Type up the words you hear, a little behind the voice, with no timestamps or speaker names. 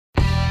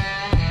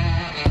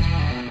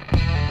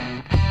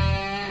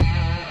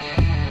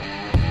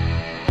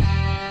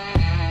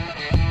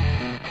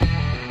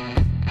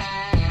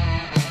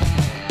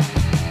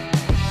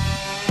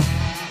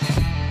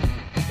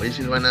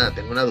Silvana,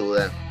 tengo una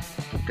duda.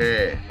 Tú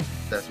que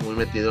estás muy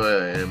metido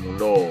en el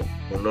mundo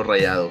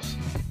rayados.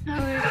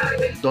 A ver.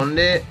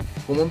 ¿Dónde,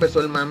 cómo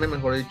empezó el mame,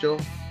 mejor dicho,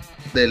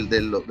 de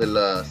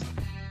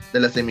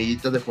las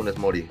semillitas de Funes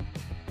Mori?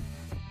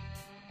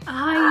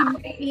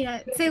 Ay,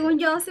 mira, según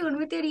yo, según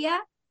mi teoría,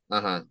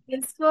 Ajá,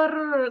 es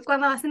por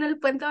cuando hacen el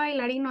puente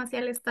bailarino hacia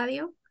el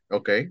estadio,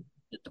 ok.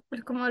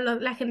 pues como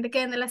la gente que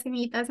vende las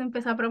semillitas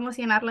empezó a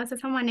promocionarlas de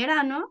esa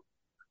manera, ¿no?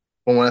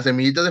 Como las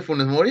semillitas de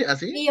Funes Mori,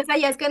 ¿así? Y o sea,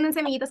 ya es que venden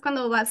semillitas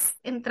cuando vas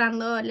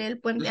entrando el Sí,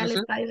 puente sí, al sí.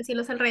 estadio, así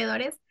los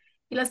alrededores,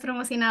 y las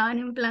promocionaban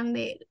en plan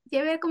de,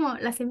 lleve como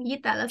la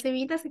semillita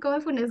se come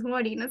Funes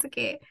Mori, no sé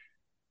qué.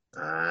 Sí,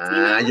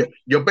 ¿no?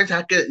 Yo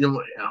pensaba que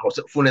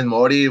José Funes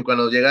Mori,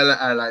 cuando llega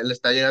él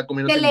está llega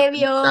comiendo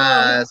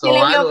semillitas Se o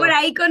le vio por algo.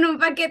 ahí con un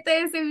paquete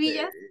de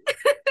semillas.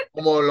 Eh,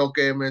 Como lo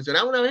que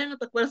mencionaba una vez, ¿no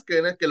te acuerdas que,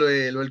 era que lo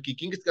del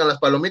Kikín que con las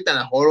palomitas? A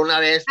lo mejor una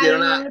vez A lo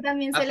vieron mejor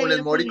también a se le Funes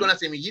vio Mori con con él. las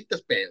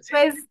semillitas, pensé.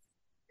 Pues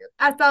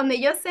hasta donde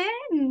yo sé,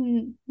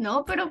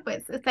 no, pero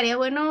pues estaría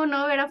bueno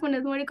no ver a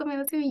Funes Mori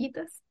comiendo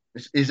semillitas.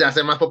 Y se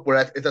hace más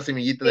popular esta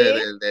semillita Sí.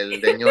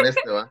 del ñor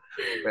este, ¿va?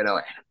 Pero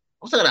bueno,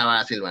 vamos a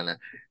grabar, Silvana.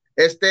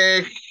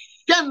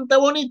 Gente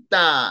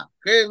bonita,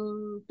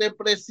 gente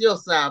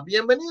preciosa,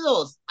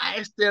 bienvenidos a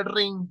este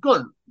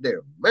rincón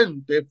de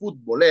mente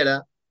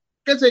futbolera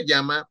que se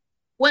llama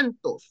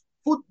Cuentos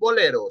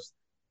Futboleros,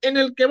 en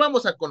el que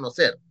vamos a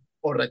conocer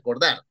o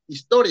recordar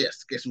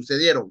historias que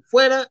sucedieron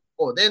fuera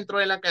o dentro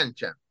de la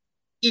cancha,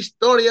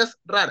 historias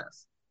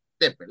raras,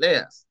 de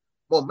peleas,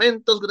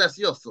 momentos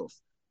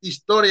graciosos,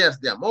 historias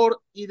de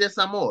amor y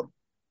desamor,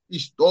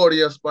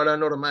 historias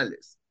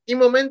paranormales y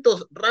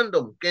momentos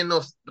random que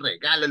nos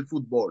regala el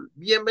fútbol.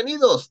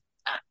 Bienvenidos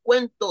a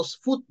Cuentos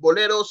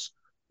Futboleros.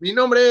 Mi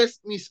nombre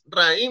es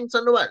Misraim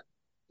Sandoval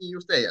y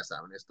ustedes ya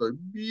saben, estoy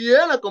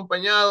bien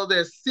acompañado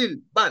de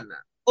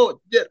Silvana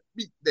Oyer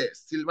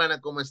Vides. Silvana,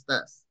 ¿cómo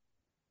estás?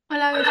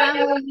 Hola,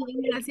 Berra, muy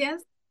bien,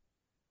 gracias.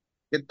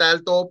 ¿Qué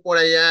tal todo por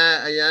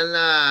allá en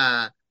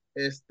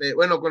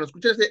bueno, cuando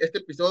escuches este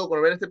episodio,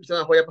 cuando vean este episodio,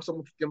 a lo mejor ya pasó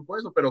mucho tiempo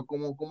eso, pero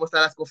 ¿cómo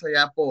están las cosas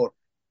ya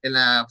en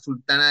la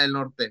Sultana del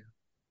Norte?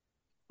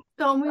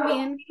 Todo muy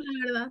bien,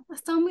 la verdad. Ha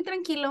estado muy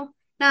tranquilo.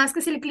 Nada, es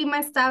que si el clima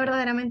está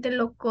verdaderamente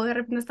loco, de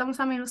repente estamos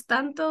a menos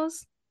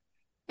tantos.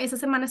 Esta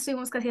semana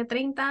estuvimos casi a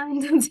 30,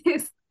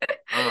 entonces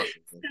Ah,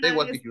 sí, está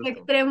igual que está Houston.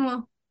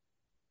 extremo.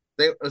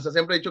 O sea,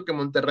 siempre he dicho que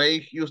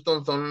Monterrey y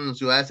Houston son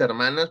ciudades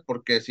hermanas,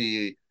 porque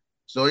si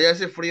hoy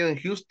hace frío en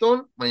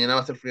Houston, mañana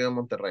va a ser frío en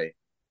Monterrey.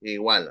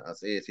 Igual,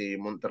 así, si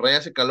Monterrey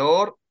hace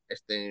calor,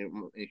 en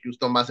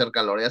Houston va a hacer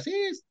calor, y así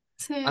es.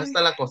 Así Sí,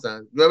 está la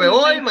cosa. Llueve muy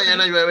hoy, parecido.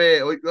 mañana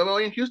llueve, hoy llueve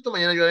hoy en Houston,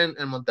 mañana llueve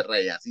en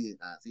Monterrey, así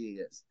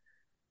es.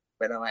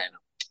 Pero bueno.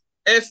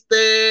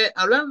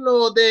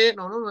 Hablando de,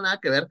 no, nada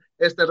que ver.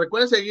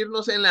 Recuerden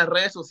seguirnos en las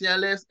redes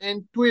sociales.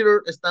 En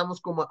Twitter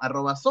estamos como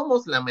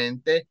 @somos la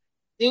mente.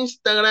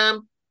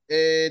 Instagram,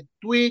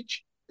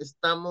 Twitch,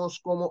 estamos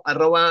como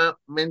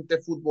 @mente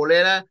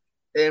futbolera.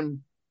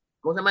 En,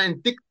 ¿Cómo se llama?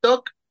 En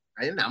TikTok,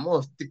 ahí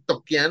andamos,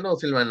 TikTokeando,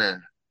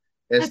 Silvana.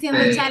 Haciendo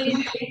Este,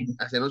 challenge.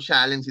 haciendo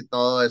challenge y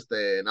todo,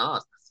 no,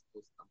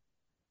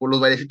 por los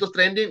bailecitos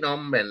trending, no,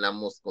 hombre,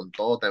 andamos con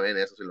todo también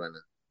eso, Silvana.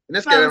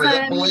 Tienes que Vamos verme, a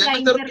ver a como ya me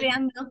Milain estoy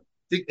perreando.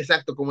 Sí,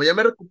 exacto. Como ya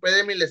me recuperé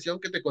de mi lesión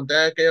que te conté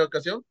en aquella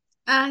ocasión,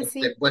 Ah,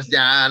 sí. pues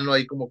ya ando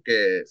ahí como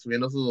que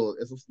subiendo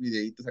esos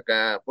videitos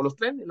acá por los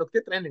trenes, los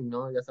que trenen,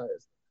 ¿no? Ya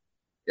sabes.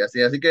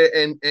 Y así que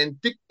en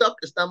TikTok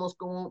estamos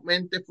como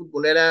Mente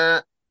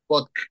Futbolera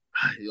Podcast.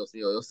 Ay, Dios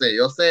mío,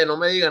 yo sé, no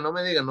me diga,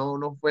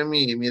 no fue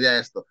mi idea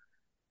esto.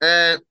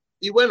 Eh,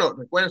 y bueno,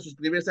 recuerden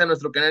suscribirse a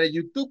nuestro canal de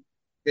YouTube,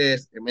 que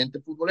es Mente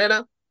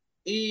Futbolera.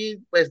 Y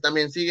pues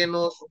también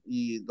síguenos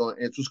y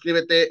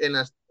suscríbete en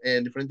las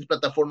en diferentes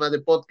plataformas de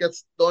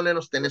podcast donde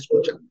nos estén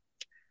escuchando.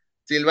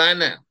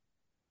 Silvana,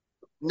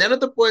 ya no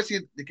te puedo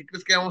decir de qué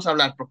crees que vamos a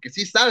hablar, porque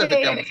sí sabes de qué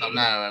Sí. vamos a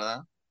hablar,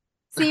 ¿verdad?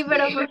 Sí,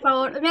 pero por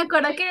favor, me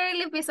acuerdo que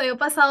el episodio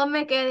pasado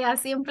me quedé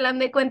así en plan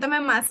de cuéntame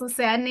más, o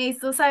sea,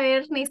 necesito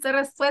saber, necesito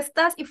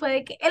respuestas y fue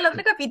de que el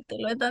otro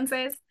capítulo,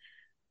 entonces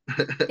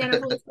ya no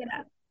puedo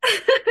esperar.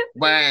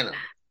 Bueno,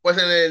 pues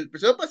en el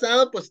episodio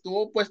pasado, pues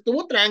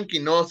estuvo tranqui,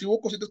 ¿no? Sí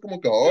hubo cositas como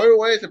que, ay,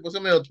 güey, se puso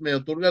medio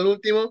turbio al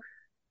último,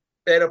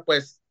 pero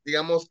pues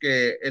digamos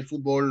que el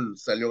fútbol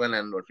salió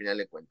ganando al final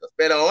de cuentas.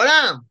 Pero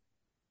ahora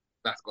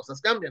las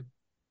cosas cambian.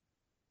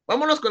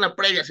 Vámonos con la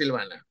previa,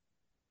 Silvana,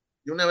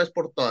 de una vez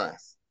por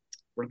todas,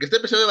 porque este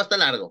episodio va a estar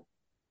largo.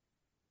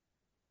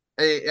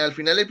 Al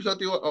final del episodio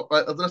te digo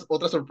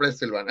otra sorpresa,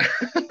 Silvana.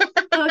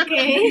 Ok.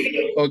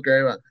 Ok,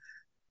 va.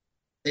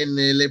 En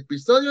el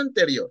episodio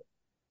anterior,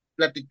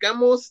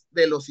 platicamos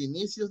de los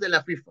inicios de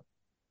la FIFA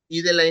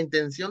y de la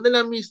intención de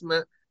la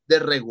misma de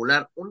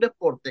regular un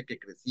deporte que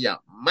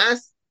crecía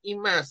más y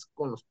más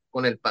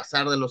con el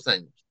pasar de los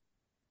años.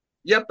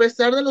 Y a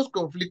pesar de los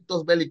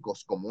conflictos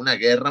bélicos como una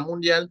guerra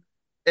mundial,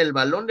 el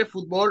balón de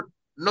fútbol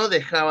no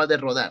dejaba de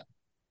rodar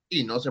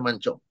y no se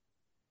manchó.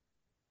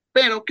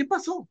 Pero, ¿qué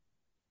pasó?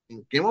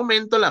 ¿En qué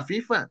momento la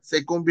FIFA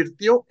se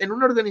convirtió en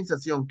una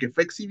organización que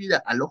fue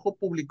exhibida al ojo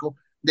público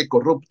de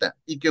corrupta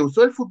y que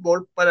usó el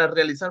fútbol para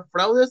realizar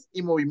fraudes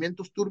y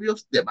movimientos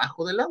turbios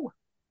debajo del agua.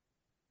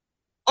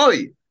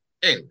 Hoy,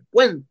 en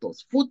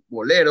Cuentos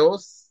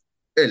Futboleros,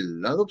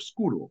 el lado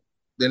oscuro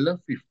de la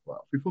FIFA,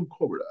 FIFA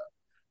Cobra,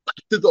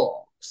 parte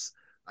 2.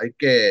 Hay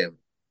que,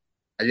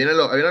 ahí viene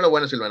lo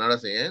bueno, Silvana, ahora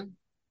sí, ¿eh?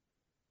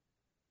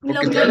 Porque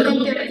Lo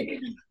potente ahora sí.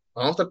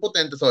 vamos a estar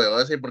potentes hoy,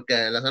 ahora sí, porque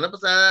la semana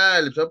pasada,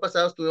 el episodio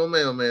pasado estuvimos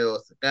medio,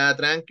 acá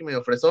tranqui,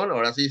 medio fresón,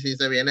 ahora sí, sí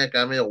se viene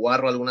acá medio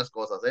guarro algunas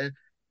cosas, ¿eh?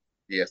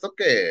 Y esto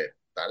que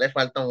tal le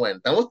falta un buen.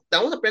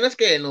 Estamos apenas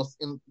que nos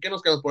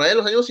quedamos por ahí en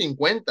los años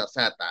 50, o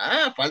sea,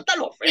 falta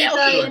lo Sí, feo,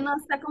 todavía Silvana. no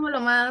está como lo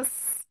más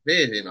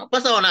Sí, sí, no ha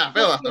pasado nada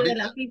feo hasta óptimo de ahorita.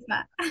 la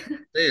FIFA.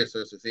 Sí,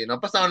 sí, sí, sí, no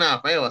ha pasado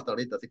nada feo hasta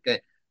ahorita, así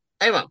que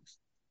ahí vamos.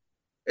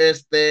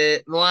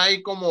 No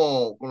hay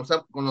como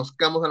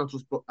conozcamos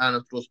a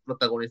nuestros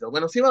protagonistas.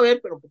 Bueno, sí va a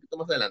haber, pero un poquito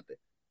más adelante.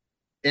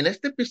 En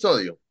este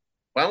episodio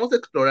vamos a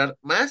explorar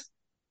más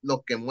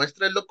lo que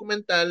muestra el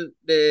documental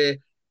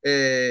de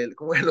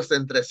como de los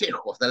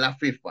entresijos de la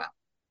FIFA.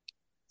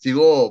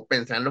 Sigo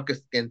pensando que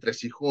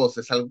entresijos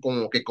es algo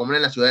como que comen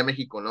en la Ciudad de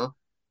México, ¿no?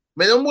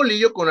 Me da un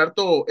bolillo con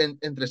harto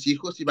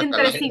entresijos y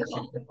Entre bacalao. sí.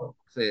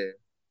 Sí,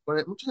 con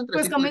muchos Pues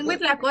entresijos. comen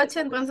huitlacoche,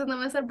 entonces no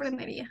me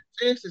sorprendería.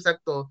 Sí, sí,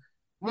 exacto.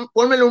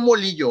 Pónmele un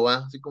bolillo,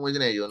 ¿va? Así como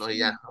dicen ellos, ¿no? Y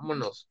ya, Sí.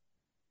 vámonos.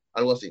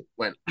 Algo así.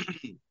 Bueno,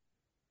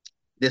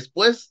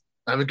 después,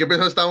 a mí qué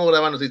pensó, estábamos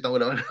grabando, sí, estamos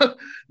grabando.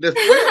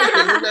 Después de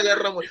la Segunda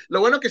Guerra Mundial, lo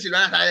bueno que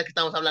Silvana sabe de qué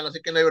estamos hablando,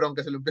 así que no hay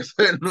bronca, se lo empezó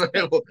de Sí.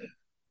 nuevo.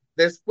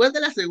 Después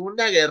de la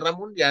Segunda Guerra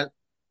Mundial,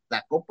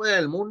 la Copa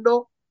del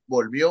Mundo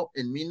volvió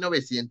en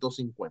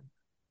 1950,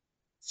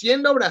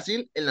 siendo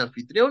Brasil el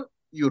anfitrión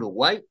y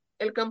Uruguay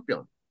el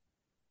campeón.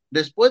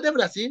 Después de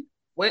Brasil,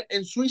 fue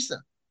en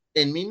Suiza,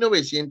 en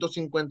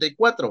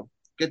 1954,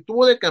 que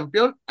tuvo de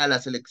campeón a la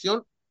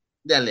selección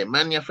de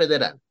Alemania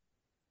Federal.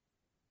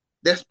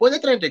 Después de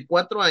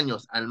 34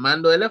 años al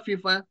mando de la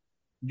FIFA,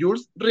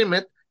 Jules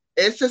Rimet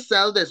es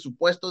cesado de su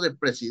puesto de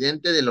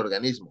presidente del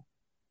organismo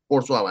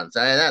por su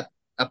avanzada edad.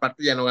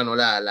 Aparte, ya no ganó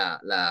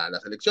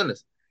las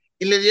elecciones.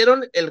 Y le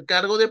dieron el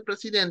cargo de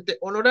presidente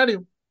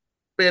honorario,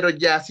 pero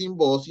ya sin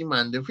voz y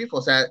mando en FIFA.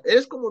 O sea,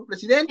 eres como el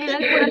presidente, Era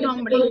el puro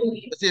nombre.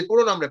 sí, el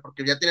puro nombre,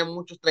 porque ya tiene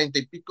muchos 30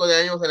 y pico de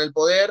años en el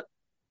poder,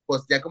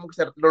 pues ya como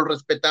que lo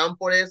respetaban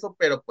por eso,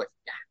 pero pues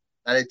ya,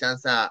 dale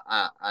chance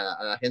a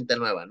la gente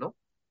nueva, ¿no?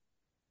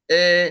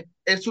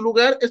 En su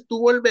lugar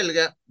estuvo el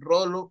belga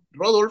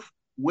Rodolphe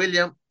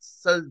William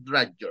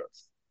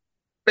Seldragers,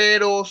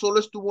 pero solo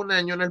estuvo un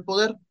año en el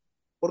poder.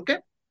 ¿Por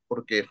qué?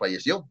 Porque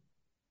falleció,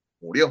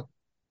 murió,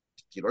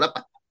 tiró la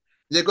pata.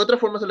 ¿De qué otra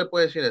forma se le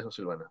puede decir eso,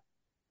 Silvana?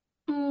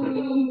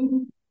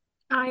 Mm,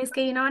 Ay, es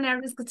que hay una manera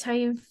de escuchar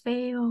bien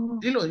feo.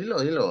 Dilo, dilo,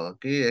 dilo.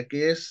 Aquí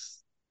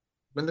es.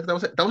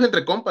 Estamos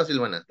entre compas,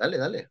 Silvana. Dale,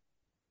 dale.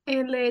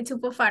 El de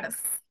Chupo Faros.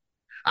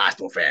 Ah,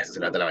 estuvo feo, si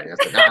no te la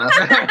bañaste. No, no.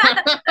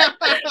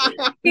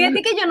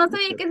 Fíjate que yo no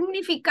sabía qué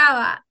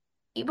significaba.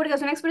 Y porque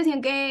es una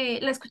expresión que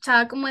la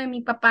escuchaba como de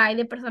mi papá y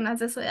de personas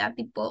de su edad,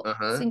 tipo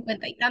Ajá.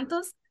 50 y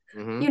tantos. Y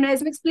Ujú. una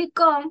vez me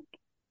explicó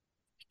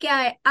que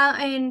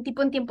en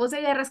tiempos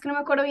de guerras, que no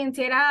me acuerdo bien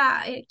si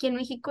era aquí en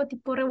México,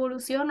 tipo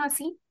revolución o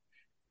así,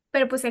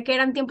 pero pues sé que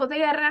eran tiempos de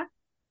guerra,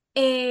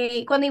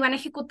 cuando iban a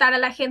ejecutar a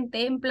la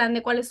gente en plan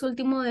de cuál es su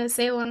último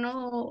deseo,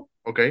 ¿no?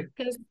 Ok.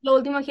 Que es lo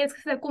último que quieres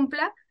que se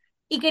cumpla,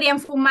 y querían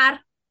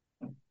fumar.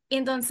 Y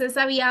entonces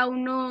había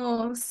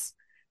unos,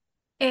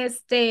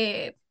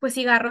 pues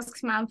cigarros que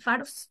se llamaban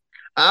faros.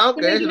 Ah,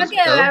 ok, Me sí lo he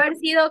imagino que debe escuchado. haber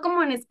sido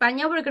como en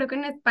España, porque creo que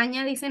en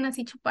España dicen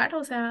así chupar,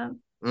 o sea,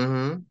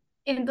 Ujú.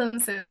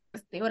 entonces,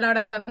 digo, la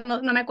verdad,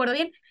 no me acuerdo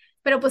bien,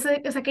 pero pues,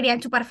 o sea, querían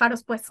chupar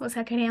faros, pues, o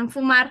sea, querían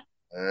fumar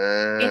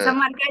esa Ah,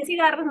 marca de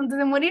cigarros antes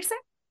de morirse,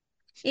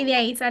 y de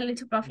ahí sale el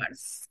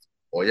chupafaros.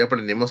 hoy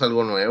aprendimos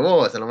algo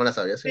nuevo. Esa no me la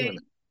sabía,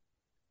 Silvana. Sí.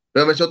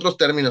 Pero me sé otros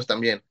términos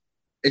también.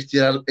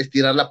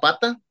 Estirar la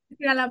pata,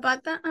 Tira la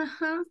pata,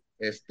 ajá.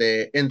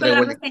 entregó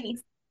Colgar los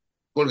tenis.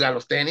 colgar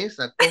los tenis,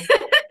 exacto.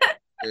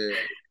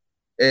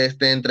 Eh,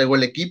 entregó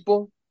el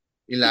equipo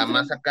y la Entre-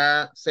 más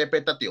acá se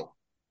petateó,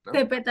 ¿no?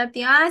 Se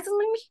petateó. Ah, esto es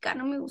muy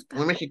mexicano, me Muy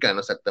gusta. mexicano,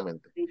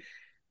 exactamente. Sí.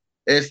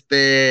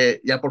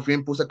 Ya por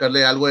fin puse a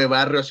sacarle algo de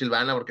barrio a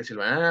Silvana, porque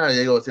Silvana,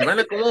 digo,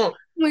 Silvana,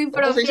 Muy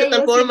cómo se dice propia,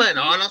 tal yo sé. forma?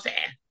 No, no sé,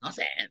 no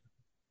sé.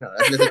 La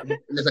verdad,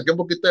 le saqué un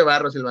poquito de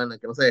barro a Silvana,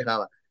 que no se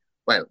dejaba.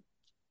 Bueno,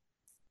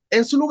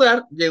 en su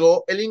lugar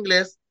llegó el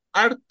inglés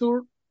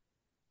Arthur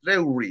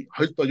Rewry.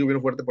 Ay, está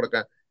lloviendo fuerte por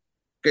acá.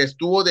 Que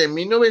estuvo de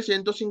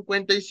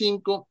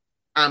 1955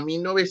 a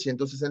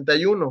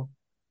 1961.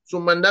 Su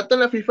mandato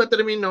en la FIFA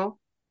terminó,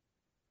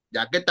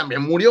 ya que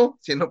también murió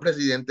siendo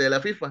presidente de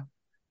la FIFA.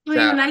 O Oye,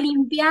 sea, una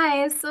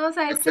limpia eso, o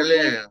sea, ese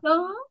échale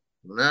puesto.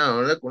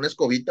 una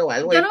escobita o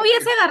algo Yo ahí. no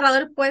hubiese agarrado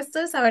el puesto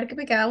de saber que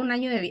me quedaba un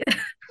año de vida.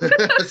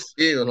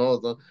 Sí, o no,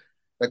 no,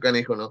 está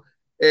canijo, ¿no?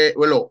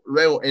 Bueno,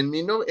 luego, en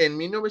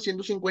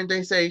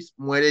 1956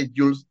 muere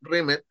Jules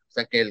Rimet, o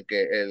sea, que el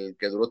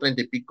que duró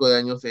 30 y pico de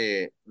años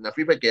en la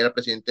FIFA, que era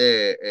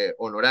presidente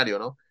honorario,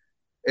 ¿no?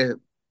 Eh,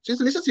 sí,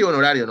 se le dice así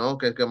honorario, ¿no?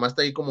 Que más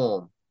está ahí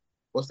como,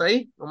 pues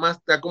ahí, nomás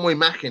está como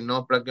imagen,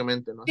 ¿no?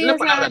 Prácticamente, ¿no? Así es Sí, la o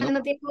sea, palabra, ¿no?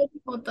 no tiene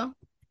foto.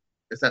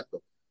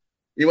 Exacto.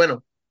 Y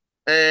bueno,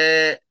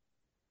 eh,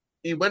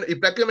 y bueno, y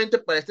prácticamente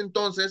para este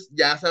entonces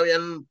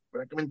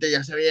prácticamente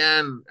ya se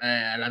habían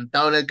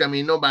adelantado en el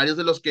camino varios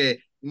de los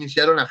que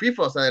iniciaron la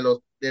FIFA, o sea, de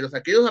los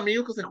aquellos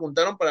amigos que se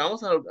juntaron para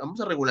vamos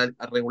a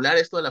regular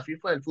esto de la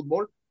FIFA, del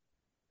fútbol,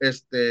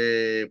 pues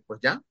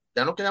ya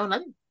no quedaba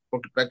nadie,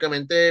 porque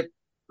prácticamente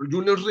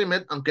Julius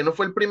Rimet, aunque no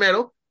fue el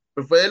primero,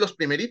 pues fue de los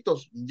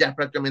primeritos, ya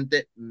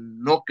prácticamente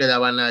no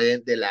quedaba nadie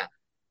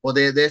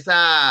de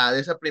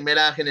esa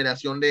primera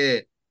generación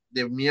de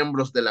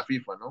miembros de la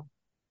FIFA, ¿no?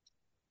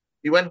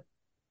 Y bueno,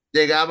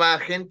 llegaba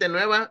gente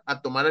nueva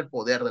a tomar el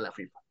poder de la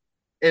FIFA.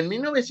 En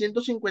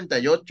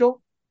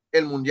 1958,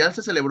 el Mundial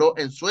se celebró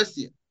en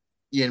Suecia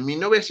y en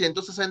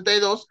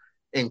 1962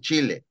 en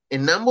Chile.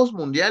 En ambos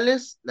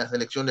mundiales, la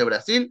selección de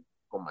Brasil,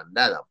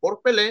 comandada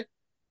por Pelé,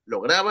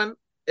 lograban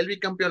el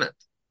bicampeonato.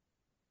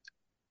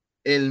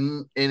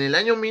 En el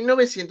año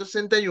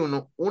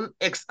 1961, un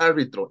ex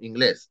árbitro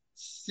inglés,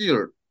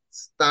 Sir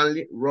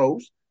Stanley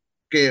Rose,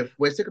 que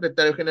fue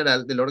secretario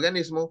general del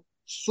organismo,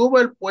 sube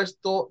al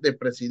puesto de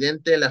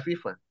presidente de la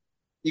FIFA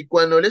y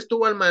cuando él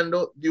estuvo al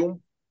mando dio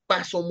un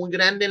paso muy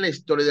grande en la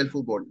historia del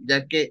fútbol,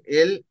 ya que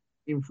él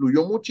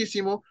influyó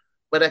muchísimo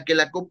para que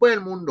la Copa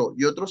del Mundo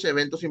y otros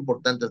eventos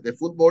importantes de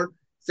fútbol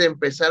se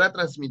empezara a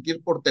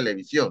transmitir por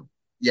televisión.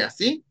 Y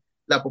así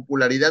la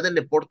popularidad del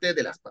deporte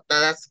de las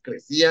patadas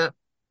crecía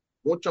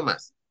mucho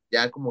más.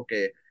 Ya como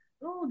que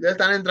ya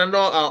están entrando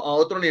a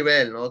otro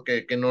nivel, ¿no?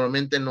 Que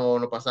normalmente no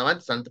pasaba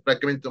antes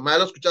prácticamente más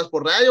lo escuchabas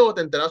por radio o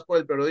te enterabas por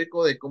el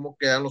periódico de cómo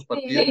quedan los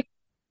partidos. Sí.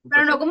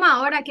 Pero no como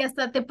ahora, que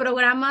hasta te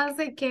programas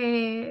de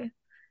que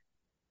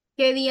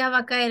qué día va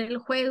a caer el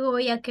juego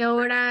y a qué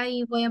hora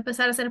y voy a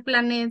empezar a hacer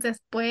planes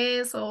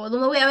después o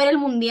dónde voy a ver el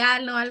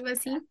mundial o algo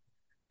así.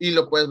 Y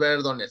lo puedes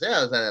ver donde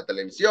sea, o sea, en la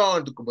televisión,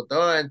 en tu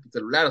computadora, en tu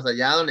celular, o sea,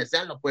 ya donde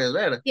sea lo puedes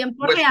ver,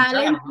 Tiempo puedes real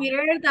escuchar, en ¿no?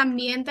 Twitter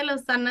también te lo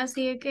están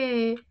así de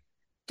que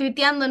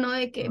tuiteando, ¿no?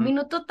 De que Ujú.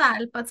 minuto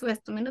tal pasó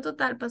esto, minuto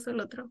tal pasó el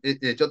otro. Y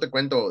de hecho, te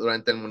cuento,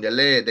 durante el Mundial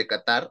de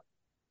Qatar,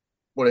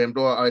 por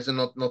ejemplo, a veces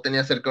no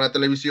tenía cerca una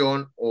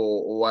televisión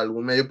o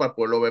algún medio para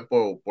poderlo ver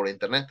por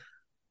internet.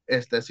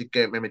 Así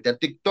que me metí a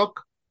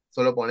TikTok,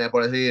 solo ponía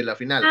por decir la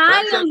final. Ah,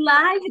 Francia, los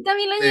lives, yo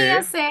también lo sí, llegué a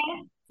hacer.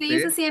 Sí,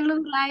 se sí. hacían los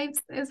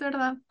lives, es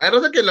verdad. Hay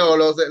raza que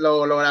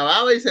lo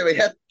grababa y se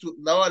veía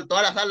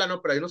toda la sala,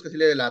 ¿no? Pero hay unos que sí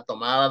le la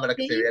tomaban para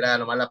que se Sí, viera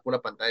nomás la pura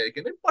pantalla. Y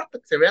que no importa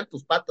que se vean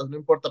tus patas, no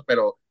importa,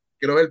 pero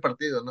quiero ver el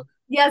partido, ¿no?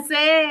 ya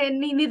sé,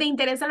 ni te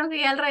interesa lo que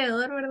hay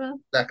alrededor, ¿verdad?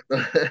 Exacto.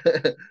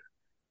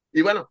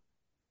 Y bueno,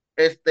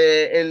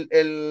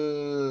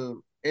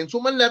 en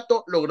su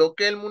mandato logró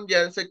que el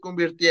Mundial se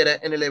convirtiera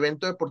en el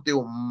evento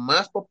deportivo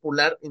más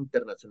popular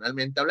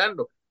internacionalmente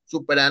hablando,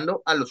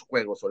 superando a los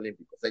Juegos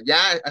Olímpicos. O sea,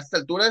 ya a estas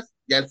alturas,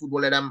 ya el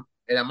fútbol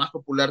era más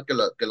popular que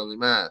las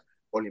mismas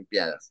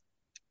Olimpiadas.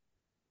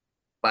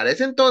 Para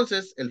ese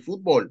entonces, el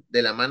fútbol,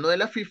 de la mano de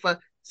la FIFA,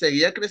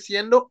 seguía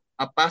creciendo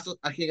a pasos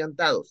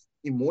agigantados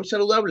y muy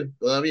saludable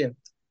todavía.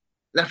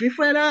 La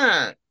FIFA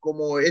era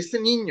como ese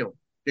niño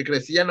que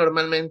crecía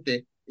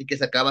normalmente y que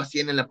sacaba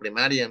 100 en la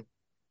primaria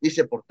y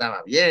se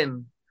portaba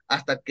bien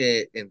hasta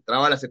que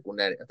entraba a la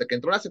secundaria. Hasta que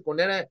entró a la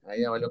secundaria,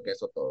 ahí ya valió que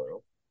eso todo,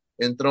 ¿no?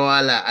 Entró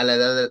a la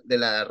edad de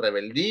la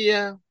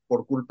rebeldía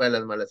por culpa de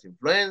las malas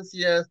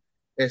influencias.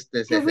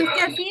 ¿Tú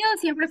fuiste así o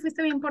siempre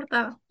fuiste bien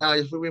portado?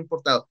 Yo fui bien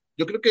portado.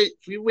 Yo creo que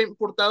fui bien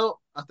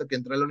portado hasta que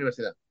entré a la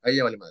universidad. Ahí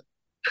ya vale madre.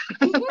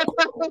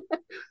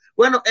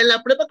 Bueno, en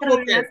la prepa Te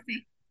como que,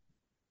 arreglaste.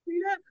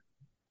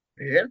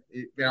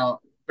 mira,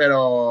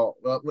 pero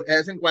de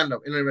vez en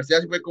cuando, en la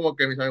universidad sí fue como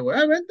que mis amigos,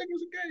 vente, que no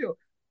sé qué, yo,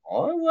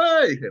 oh,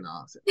 güey, y dije,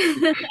 no, sí,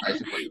 ahí sí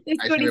me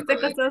Descubriste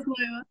perdí, cosas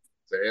nuevas.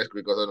 sí,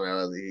 descubrí cosas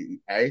nuevas,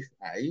 y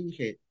ahí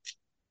dije,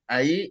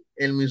 ahí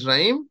el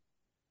Misraim,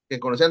 que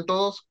conocían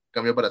todos,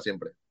 cambió para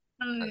siempre.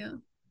 Ah,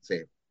 Obvio.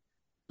 sí.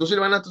 ¿Tú,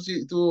 Silvana,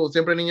 tú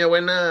siempre niña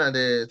buena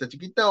desde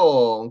chiquita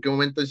o en qué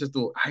momento dices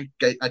tú, ay,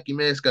 que aquí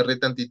me descarré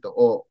tantito?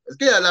 O es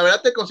que la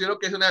verdad te considero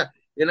que es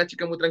una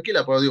chica muy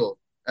tranquila, pero digo,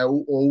 o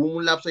hubo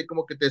un lapso ahí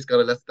como que te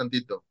descarrilaste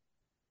tantito.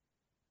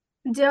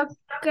 Yo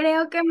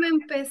creo que me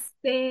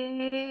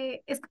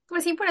empecé, es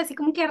pues sí, por así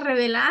como que a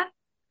revelar,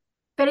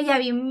 pero ya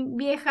bien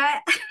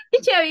vieja,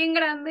 ya bien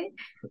grande.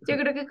 Yo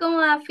creo que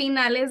como a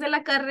finales de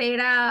la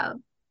carrera,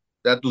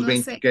 Ya tus no 20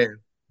 sé, ¿qué?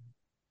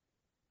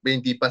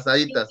 20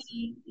 pasaditas.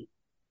 23,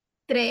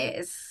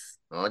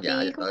 No, ya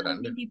sí, como estaba a los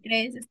grande.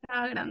 23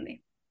 estaba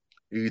grande.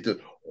 Y tú,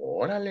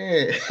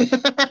 órale.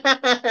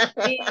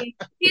 Sí,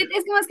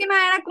 es que más que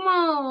nada era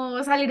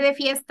como salir de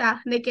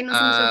fiesta, de que no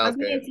sé, mis Ah, papás ok.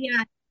 me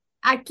decían,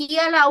 aquí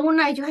a la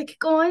una, y yo, ay, que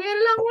cómo llegar a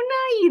la una,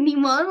 y ni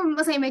modo,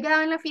 o sea, y me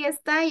quedaba en la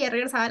fiesta y ya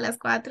regresaba a las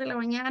 4 de la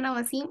mañana o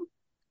así.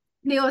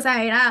 Digo, o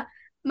sea, era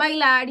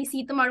bailar y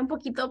sí, tomar un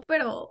poquito,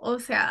 pero, o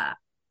sea,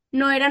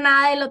 no era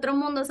nada del otro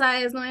mundo,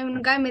 ¿sabes? No,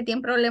 nunca me metí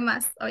en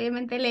problemas,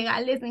 obviamente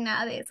legales ni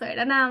nada de eso,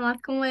 era nada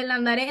más como el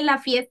andar en la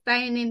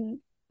fiesta,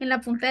 en la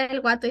punta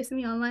del guato, dice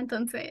mi mamá, Sí,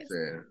 entonces.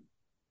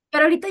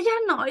 Pero ahorita ya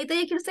no, ahorita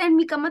ya quiero estar en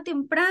mi cama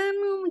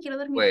temprano, me quiero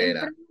dormir fuera.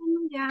 temprano,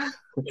 ya.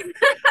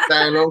 O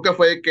sea, nunca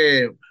fue de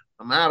que,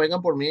 mamá,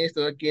 vengan por mí,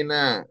 estoy aquí en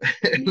la...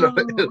 No,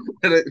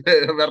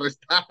 me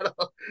arrestaron.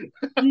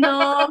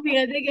 no,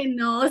 fíjate que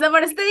no. O sea,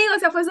 por eso te digo, o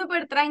sea, fue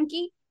súper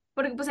tranqui,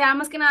 porque pues era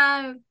más que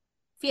nada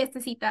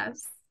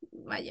fiestecitas,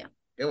 vaya,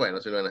 Qué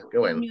bueno, Silvana, qué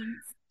bueno.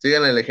 reuniones,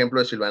 Sigan el ejemplo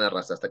de Silvana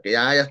Raza, hasta que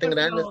ya estén por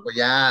grandes, favor. pues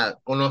ya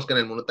conozcan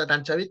el mundo.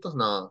 Tan chavitos,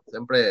 no,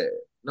 siempre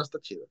no está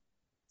chido.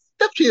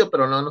 Está chido,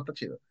 pero no, no está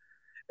chido.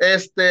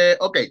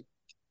 Ok,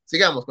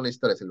 sigamos con la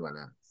historia,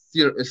 Silvana.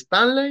 Sir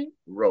Stanley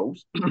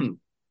Rose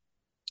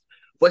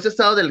fue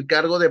cesado del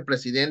cargo de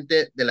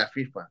presidente de la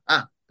FIFA.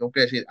 Tengo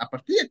que decir, a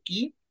partir de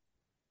aquí,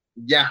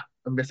 ya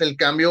empieza el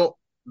cambio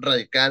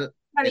radical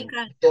en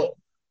Radical. todo,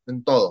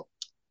 en todo.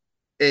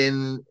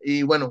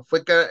 Y bueno,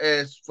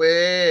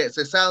 fue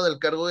cesado del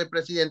cargo de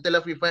presidente de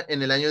la FIFA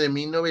en el año de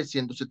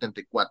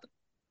 1974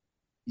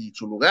 y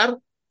su lugar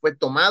fue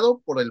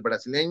tomado por el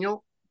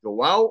brasileño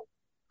João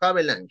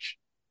Havelange,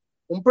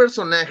 un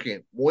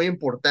personaje muy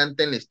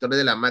importante en la historia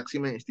de la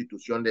máxima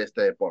institución de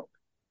este deporte,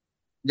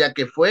 ya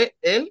que fue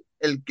él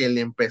el que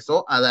le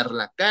empezó a dar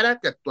la cara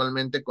que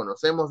actualmente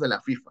conocemos de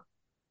la FIFA.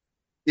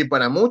 Y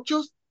para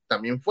muchos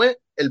también fue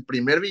el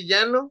primer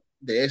villano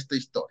de esta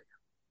historia.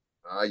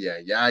 Ay,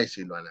 ay, ay,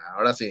 Silvana,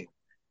 ahora sí,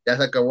 ya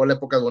se acabó la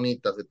época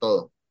bonitas de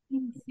todo.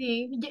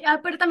 Sí,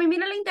 pero también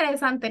viene lo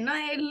interesante, ¿no?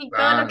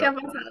 Todo lo que Ah, ha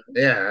pasado.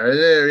 ya,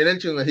 viene el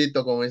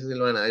chismecito, como dice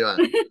Silvana, ahí va.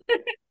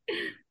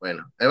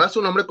 Bueno, ahí va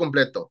su nombre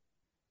completo.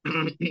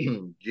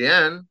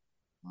 Jean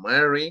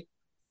Marie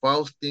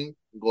Faustin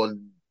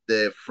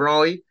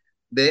Godefroy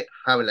de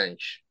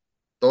Havelange.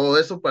 Todo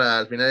eso para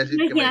al final decir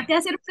que me... Imagínate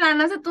hacer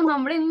planas de tu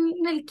nombre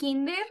en el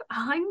kinder.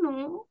 Ay,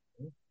 no.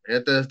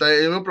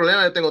 Hay un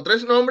problema, yo tengo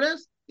tres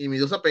nombres y mis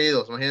dos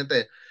apellidos,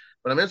 imagínate.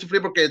 Para mí sufrí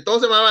porque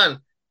todos se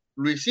llamaban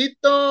Luis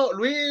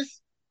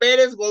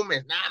Pérez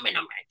Gómez.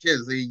 No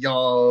manches. Y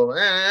yo,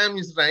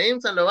 Misraim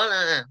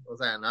Sandoval. O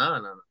sea,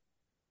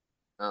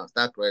 no,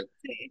 está cruel.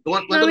 Sí. ¿Tú No,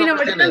 cuántos mi nombres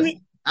nombre tienes?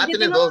 también. Yo Tienes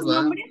tengo dos, dos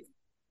 ¿verdad? nombres,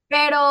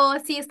 pero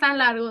sí están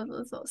largos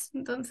los dos.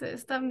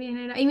 Entonces también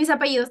era. Y mis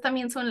apellidos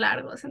también son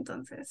largos,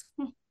 entonces.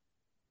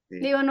 Sí.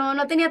 Digo,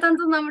 no tenía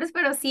tantos nombres,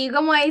 pero sí,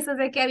 como dices,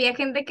 de que había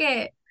gente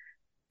que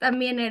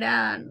también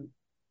eran,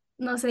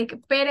 no sé, que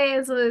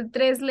Pérez o de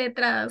tres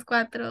letras,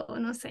 cuatro, o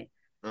no sé.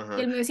 Y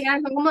Ajá. el mío sí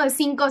eran como de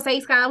cinco o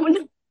seis cada uno.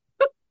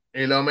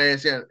 Y luego me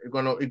decían,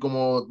 y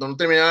como no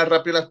terminaba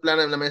rápido las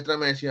planas, la maestra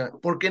me decía,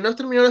 ¿por qué no has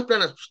terminado las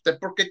planas? ¿Usted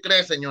por qué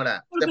cree,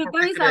 señora? Por ¿Usted por culpa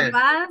de qué mis cree?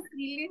 papás,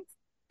 diles.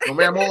 No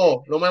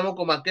me amo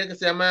como aquel que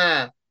se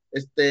llama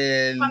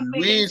Juan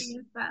Pérez y Luis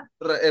ya está.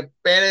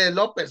 Pérez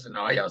López.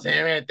 No, yo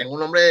sé, tengo un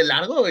nombre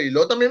largo y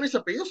luego también mis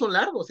apellidos son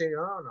largos. Y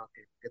no,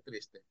 qué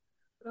triste.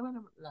 Pero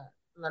bueno,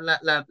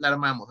 la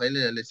armamos, ahí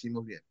le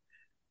hicimos bien.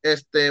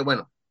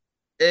 Bueno,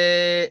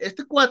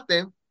 este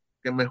cuate,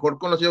 que mejor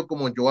conocido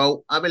como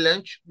Joao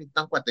Avalanche, ni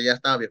tan cuate, ya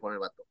estaba viejo en el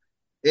vato.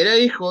 Era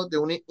hijo de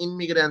un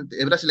inmigrante,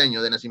 es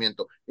brasileño de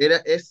nacimiento,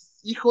 es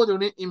hijo de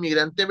un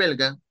inmigrante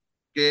belga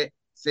que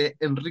se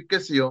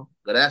enriqueció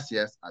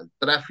gracias al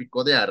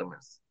tráfico de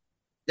armas.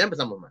 Ya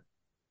empezamos mal.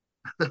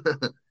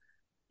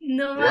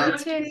 No Joao,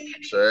 manches.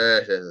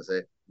 sí, sí.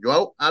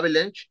 Joao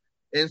Avalanche,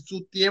 en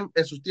sus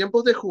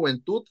tiempos de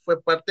juventud,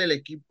 fue parte del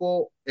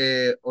equipo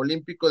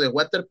olímpico de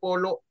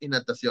waterpolo y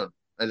natación.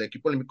 El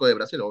equipo olímpico de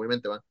Brasil,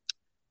 obviamente, va.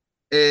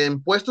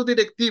 En puestos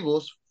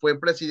directivos fue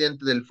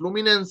presidente del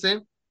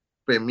Fluminense,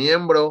 fue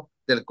miembro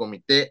del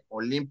Comité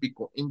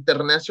Olímpico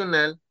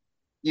Internacional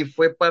y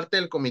fue parte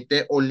del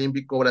Comité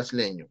Olímpico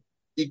Brasileño.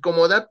 Y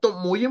como dato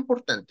muy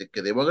importante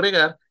que debo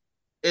agregar,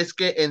 es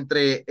que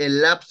entre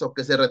el lapso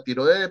que se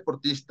retiró de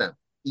deportista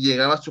y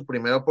llegaba a su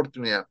primera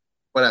oportunidad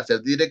para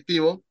ser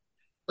directivo,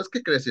 pues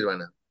 ¿qué crees,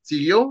 Silvana?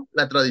 Siguió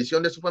la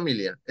tradición de su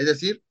familia, es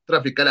decir,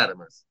 traficar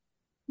armas.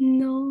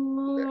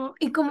 No.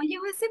 ¿Y cómo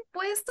llegó a ese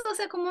puesto? O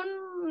sea, como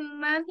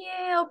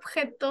nadie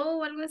objetó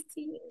o algo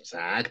así.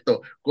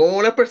 Exacto. ¿Cómo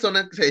una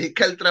persona que se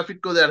dedica al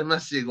tráfico de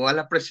armas llegó a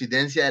la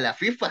presidencia de la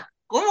FIFA?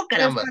 ¿Cómo Pues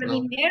carambas, por no?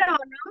 dinero,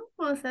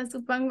 ¿no? O sea,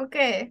 supongo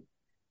que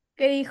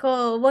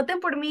dijo, voten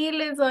por mí,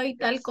 les doy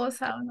tal Es-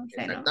 cosa, o no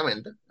sé, ¿no?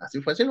 Exactamente.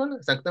 Así fue, Silvana.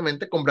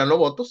 Exactamente. Comprando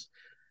votos.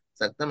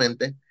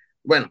 Exactamente.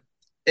 Bueno,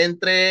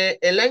 entre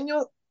el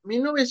año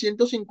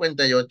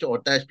 1958,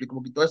 ahorita explico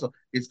un poquito eso,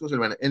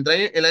 Silvana,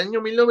 entre el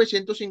año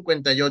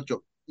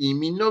 1958 y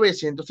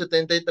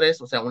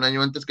 1973, o sea, un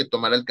año antes que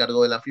tomara el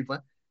cargo de la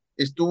FIFA,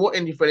 estuvo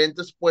en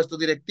diferentes puestos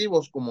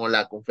directivos como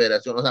la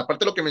Confederación, o sea,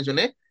 aparte de lo que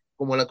mencioné,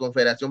 como la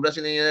Confederación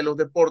Brasileña de los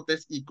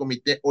Deportes y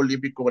Comité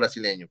Olímpico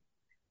Brasileño.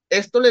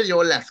 Esto le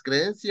dio las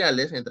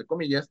credenciales, entre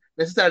comillas,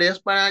 necesarias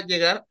para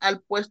llegar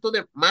al puesto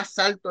de más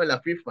alto de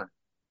la FIFA,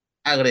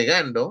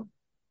 agregando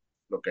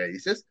lo que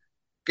dices,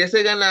 que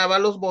se ganaba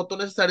los votos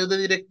necesarios de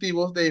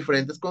directivos de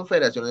diferentes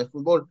confederaciones de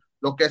fútbol.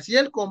 Lo que hacía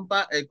el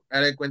compa,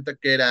 era de cuenta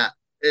que era,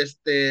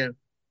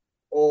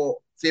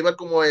 o se iba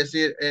como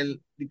decir,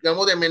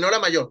 digamos, de menor a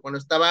mayor, cuando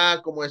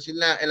estaba, como decir,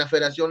 en la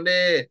Federación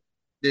de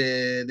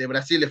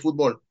Brasil de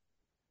fútbol.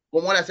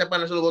 ¿Cómo le hacía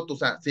para esos votos? O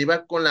sea, se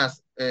iba con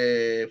las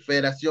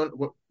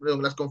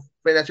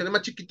confederaciones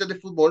más chiquitas de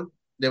fútbol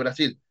de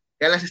Brasil.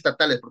 eran las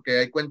estatales, porque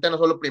ahí cuentan no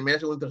solo primera,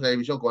 segunda y tercera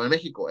división, como en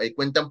México, ahí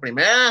cuentan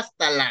primera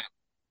hasta la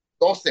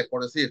 12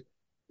 por decir,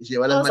 y se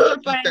lleva las Todo más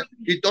solo para chiquitas,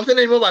 y todos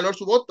tienen el mismo valor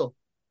su voto. O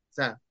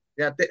sea,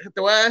 ya te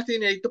voy a dar este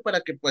dinerito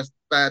para que pues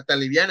te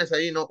alivianes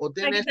ahí, ¿no? O para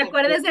tiene que te esto,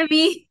 acuerdes de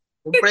mí.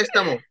 un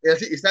préstamo, y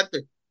así, exacto.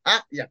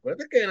 Ah, y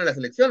acuérdate que vienen las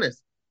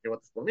elecciones, que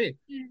votas por mí.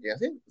 Y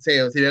así,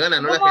 si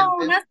ganando la Como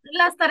gente.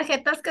 las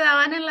tarjetas que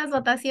daban en las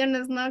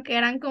votaciones, ¿no? Que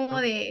eran como ¿No?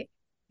 de,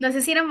 no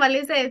sé si eran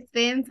vales de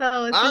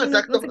defensa o Ah, así, no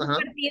exacto, sé qué ajá.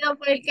 partido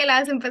fue el que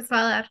las empezó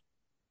a dar.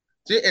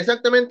 Sí,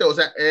 exactamente. O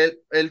sea,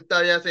 él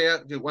todavía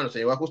bueno, se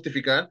llegó a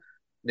justificar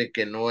de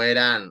que no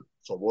eran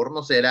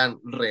sobornos, eran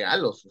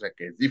regalos, o sea,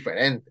 que es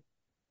diferente.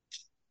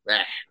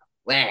 Bueno,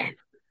 bueno,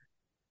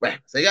 bueno,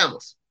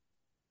 sigamos.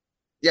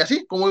 Y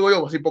así, como digo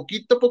yo, así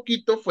poquito a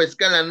poquito fue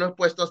escalando el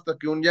puesto hasta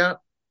que un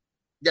día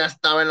ya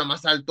estaba en lo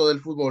más alto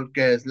del fútbol,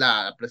 que es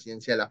la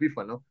presidencia de la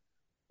FIFA, ¿no?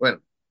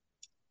 Bueno,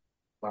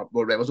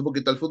 volvemos un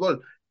poquito al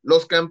fútbol.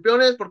 Los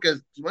campeones, porque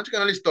si van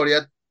checando la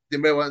historia,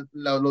 siempre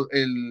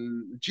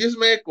el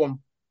chisme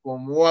con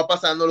cómo va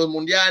pasando los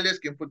mundiales,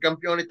 quién fue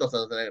campeón y todo.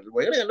 O sea,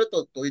 voy agregando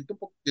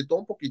de todo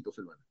un poquito,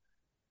 Silvana.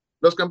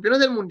 Los campeones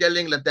del Mundial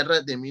de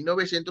Inglaterra de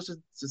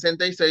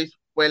 1966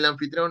 fue el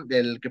anfitrión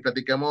del que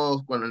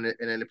platicamos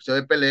en el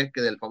episodio de Pelé,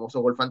 que del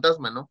famoso gol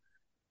fantasma, ¿no?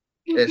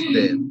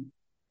 Este,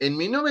 en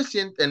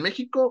 1900, en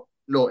México,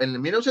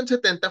 en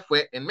 1970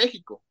 fue en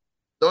México,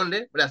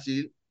 donde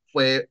Brasil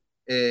fue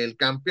el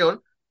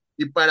campeón.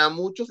 Y para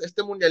muchos,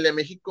 este Mundial de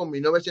México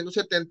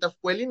 1970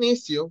 fue el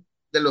inicio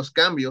de los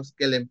cambios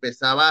que le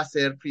empezaba a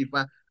hacer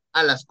FIFA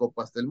a las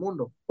Copas del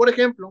Mundo. Por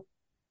ejemplo,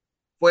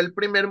 fue el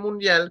primer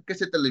Mundial que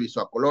se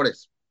televisó a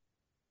colores.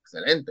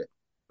 Excelente.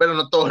 Pero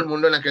no todo el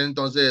mundo en aquel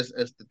entonces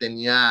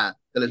tenía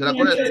televisión a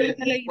Tienen colores. acceso a un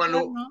televisor, Cuando,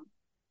 ¿no?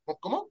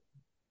 ¿cómo?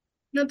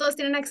 No todos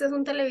tienen acceso a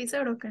un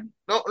televisor, ¿o qué?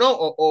 No, no,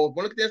 o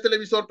pone que tienes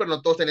televisor, pero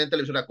no todos tenían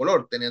televisor a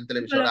color, tenían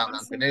televisor a Color,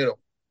 blanco y sí. negro.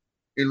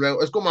 Y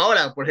luego, es como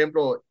ahora, por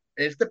ejemplo,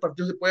 este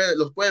partido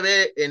los puede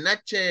ver en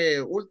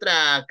H,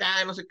 Ultra,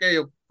 K, no sé qué,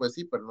 yo, pues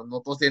sí, pero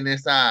no todos tienen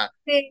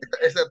Sí.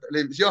 esa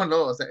televisión,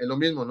 ¿no? O sea, es lo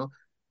mismo, ¿no?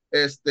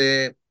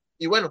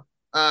 Y bueno,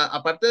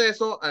 aparte de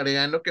eso,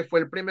 agregando que fue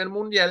el primer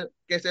mundial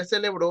que se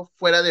celebró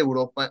fuera de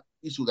Europa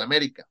y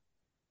Sudamérica.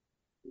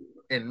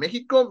 En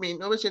México,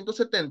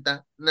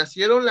 1970,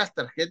 nacieron las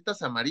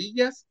tarjetas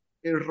amarillas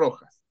y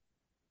rojas.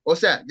 O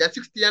sea, ya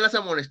existían las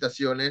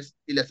amonestaciones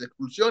y las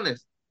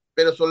expulsiones,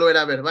 pero solo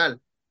era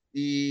verbal.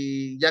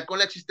 Y ya con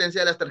la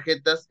existencia de las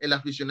tarjetas, el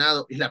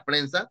aficionado y la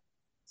prensa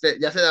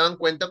ya se daban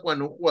cuenta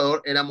cuando un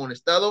jugador era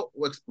amonestado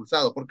o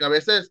expulsado, porque a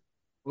veces,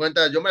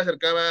 cuenta, yo te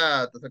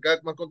acercaba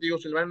más contigo,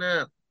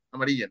 Silvana,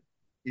 amarilla,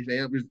 y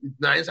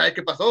nadie sabe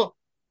qué pasó.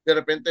 De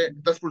repente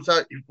está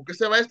expulsado. ¿Y por qué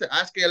se va este?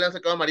 Ah, es que ya le han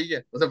sacado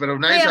amarilla. O sea, pero Sí,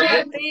 nadie sabía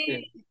aparte,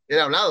 que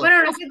era hablado.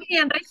 bueno, no sé si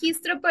tenían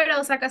registro,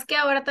 pero sacas que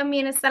ahora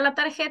también está la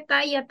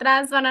tarjeta y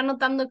atrás van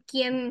anotando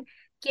quién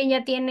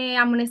ya tiene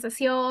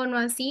amonestación o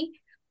así.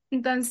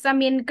 Entonces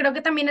también creo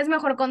que también es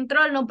mejor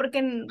control, ¿no?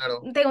 Porque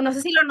Claro. te digo, no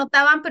sé si lo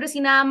notaban, pero si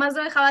nada más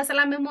lo dejabas a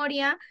la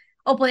memoria,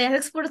 o podías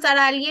expulsar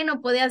a alguien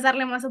o podías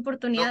darle más No,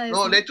 oportunidades,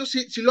 no, de ¿no? hecho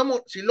sí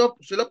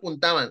lo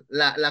apuntaban.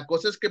 La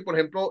cosa es que, por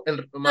ejemplo,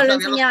 No más lo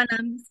sabían enseñaban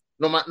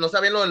nada más. no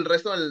sabían lo del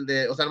resto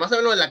o sea, más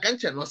sabían lo de la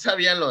cancha, no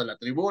sabían lo de la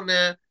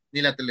tribuna,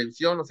 ni la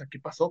televisión, o sea, ¿qué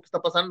pasó? ¿Qué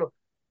está pasando?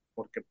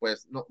 Porque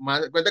pues, no,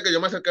 más, cuenta que yo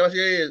me acercaba así,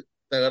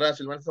 te agarraba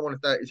Silvana esta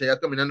molestada y seguía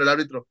caminando el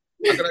árbitro.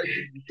 Ah, caray,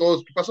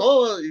 todos, ¿qué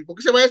pasó? ¿Y por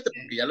qué se va este?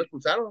 Porque ya lo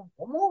expulsaron.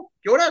 ¿Cómo?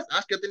 ¿Qué horas? Ah,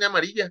 es que yo tenía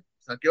amarilla.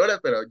 O sea, ¿qué horas?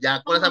 Pero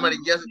ya con las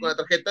amarillas, con las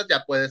tarjetas,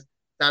 ya puedes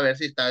saber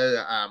si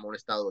está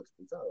amonestado o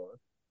expulsado,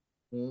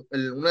 ¿no?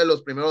 Uno de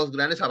los primeros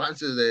grandes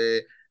avances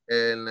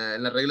en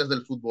las reglas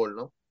del fútbol,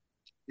 ¿no?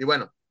 Y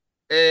bueno,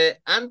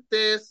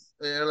 antes,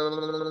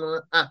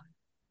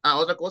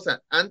 otra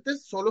cosa,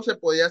 antes solo se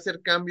podía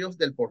hacer cambios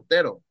del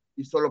portero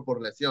y solo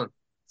por lesión.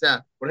 O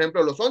sea, por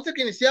ejemplo, los 11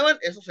 que iniciaban,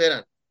 esos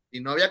eran, y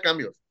no había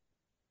cambios.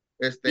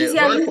 Y si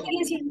Solo alguien se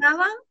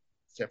lesionaba,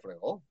 se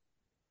fregó. O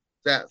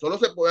sea, solo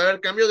se puede haber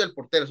cambio del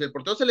portero. Si el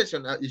portero se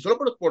lesiona, y solo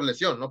por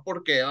lesión, no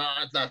porque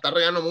está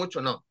regando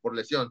mucho, no, por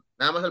lesión,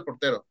 nada más el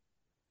portero,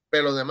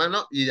 pero los demás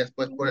no, y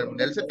después por el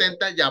Mundial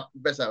 70 ya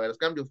empezó a ver los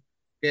cambios,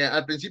 que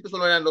al principio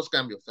solo eran dos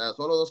cambios, o sea,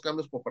 solo dos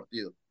cambios por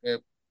partido,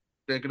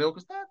 que creo que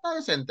está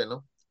decente,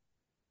 ¿no?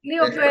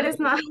 digo, Este, peor es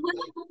más.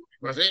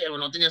 pues sí,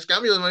 no tenías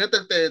cambios,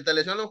 imagínate, te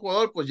lesiona un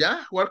jugador, pues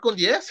ya, jugar con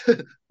 10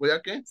 pues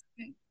ya qué.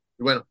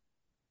 Y bueno,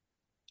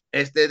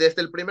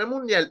 desde el primer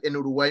Mundial en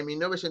Uruguay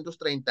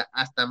 1930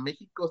 hasta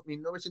México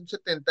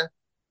 1970,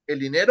 el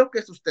dinero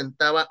que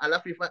sustentaba a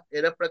la FIFA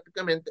era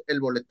prácticamente el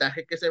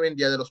boletaje que se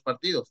vendía de los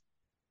partidos,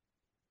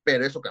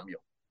 pero eso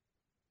cambió,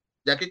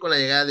 ya que con la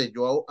llegada de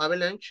Joao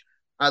Avalanche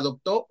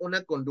adoptó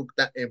una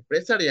conducta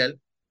empresarial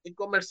y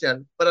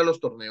comercial para los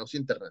torneos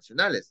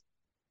internacionales.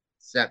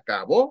 Se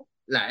acabó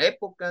la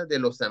época de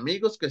los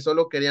amigos que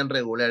solo querían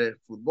regular el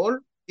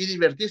fútbol y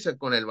divertirse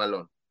con el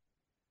balón.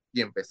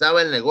 Y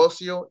empezaba el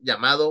negocio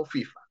llamado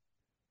FIFA.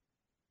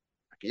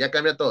 Aquí ya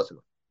cambia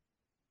todo.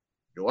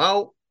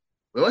 Joao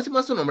Me voy a decir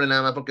más su nombre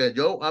nada más porque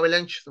Joe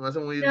Avalanche se me hace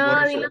muy No,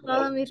 borroso. dilo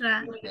todo,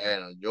 Misra.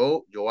 Bueno,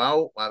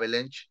 Joao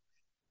Avalanche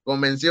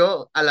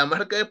convenció a la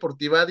marca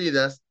deportiva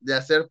Adidas de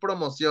hacer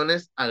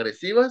promociones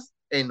agresivas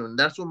e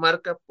inundar su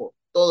marca por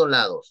todos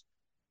lados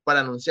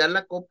para anunciar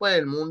la Copa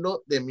del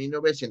Mundo de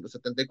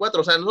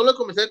 1974. O sea, no lo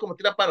comencé como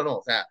tira para, no,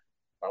 o sea,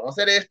 vamos a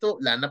hacer esto,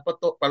 lana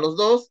para los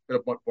dos,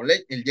 pero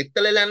ponle,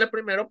 inyectale lana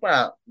primero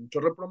para un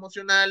chorro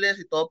promocionales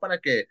y todo para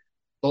que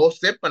todos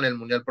sepan el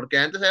mundial, porque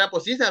antes era,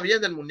 pues sí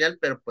sabían del mundial,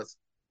 pero pues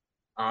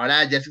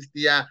ahora ya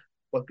existía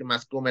porque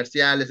más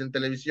comerciales en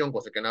televisión,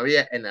 cosa que no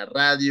había en la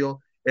radio,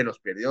 en los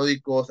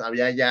periódicos,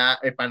 había ya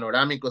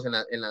panorámicos en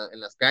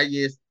las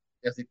calles,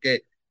 así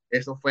que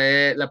eso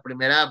fue la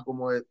primera,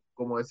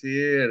 como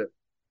decir,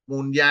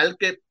 mundial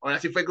que ahora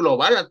sí fue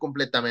global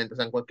completamente, o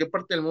sea, en cualquier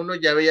parte del mundo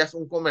ya veías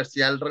un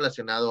comercial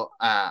relacionado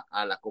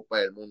a la Copa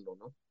del Mundo,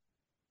 ¿no?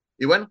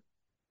 Y bueno,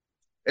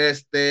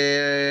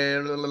 este,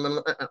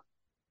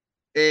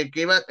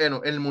 que iba,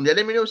 bueno, el Mundial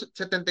de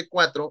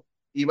 1974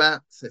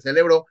 se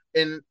celebró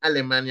en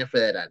Alemania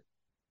Federal.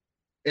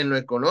 En lo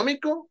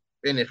económico,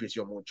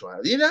 benefició mucho a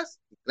Adidas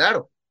y,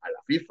 claro, a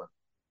la FIFA.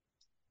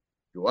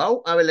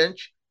 Joao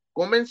Avalanche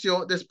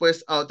convenció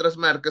después a otras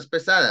marcas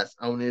pesadas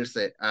a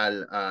unirse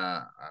al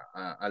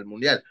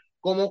Mundial,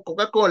 como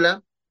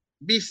Coca-Cola,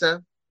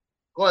 Visa,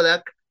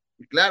 Kodak,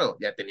 y claro,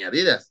 ya tenía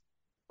Adidas,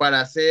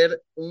 para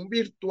hacer un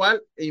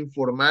virtual e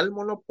informal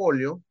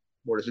monopolio,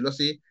 por decirlo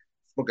así,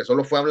 porque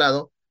solo fue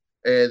hablado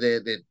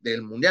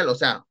del Mundial. O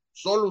sea,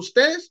 solo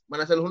ustedes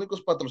van a ser los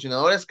únicos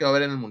patrocinadores que va a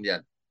haber en el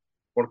Mundial.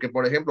 Porque,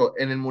 por ejemplo,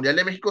 en el Mundial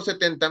de México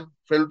 70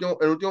 fue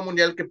el último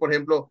mundial que, por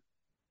ejemplo,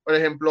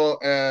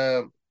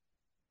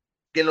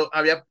 que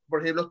había,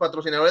 por ejemplo, los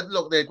patrocinadores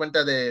de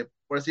cuenta de,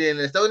 por decir, en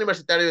el Estado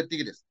Universitario de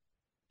Tigres.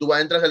 Tú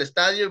entras al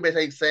estadio y ves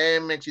ahí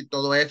Cemex y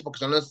todo eso, porque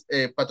son los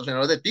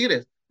patrocinadores de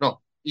Tigres.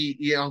 No,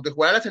 y aunque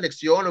jugara la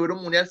selección o hubiera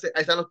un mundial,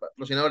 ahí están los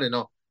patrocinadores.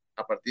 No,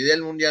 a partir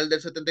del mundial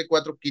del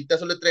 74, quita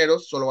esos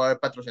letreros, solo va a haber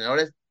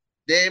patrocinadores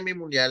de mi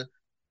mundial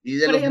y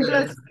de Por los ejemplo,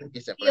 mundiales,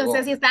 y se sí, o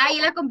sea, fregó. si está ahí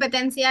la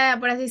competencia,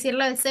 por así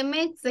decirlo, de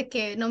Cemex, de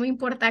que no me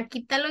importa,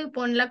 quítalo y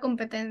pon la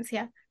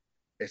competencia.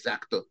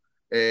 Exacto.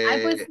 Ay,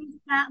 pues, Eh,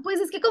 sí pues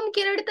es que como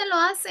quiera ahorita lo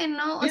hacen,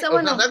 ¿no? O sí, sea, o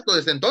sea, bueno, exacto,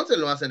 desde entonces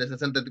lo hacen, desde el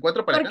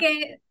 74 para acá.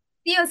 porque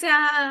sí, o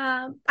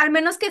sea, al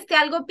menos que esté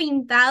algo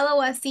pintado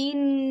o así,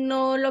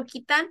 no lo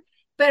quitan.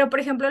 Pero, por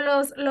ejemplo,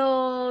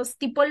 los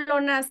tipo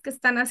lonas que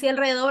están así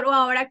alrededor, o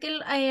ahora que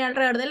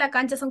alrededor de la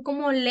cancha son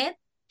como LED,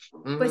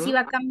 pues Ujú,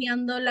 iba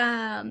cambiando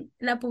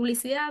la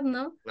publicidad,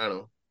 ¿no?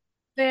 claro.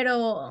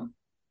 Pero,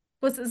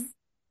 pues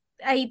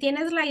ahí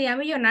tienes la idea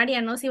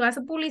millonaria, ¿no? Si vas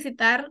a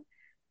publicitar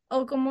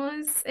o cómo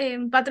es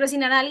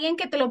patrocinar a alguien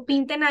que te lo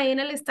pinten ahí en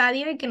el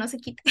estadio y que no se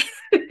quite.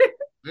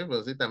 Sí,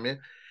 pues sí, también.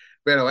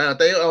 Pero bueno,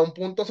 te digo a un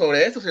punto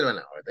sobre eso,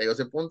 Silvana. Ahora te digo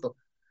ese punto.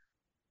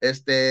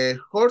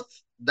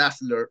 Horst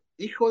Dassler,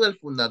 hijo del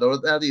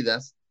fundador de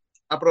Adidas,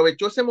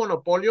 aprovechó ese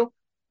monopolio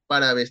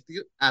para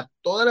vestir a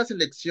todas las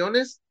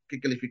selecciones que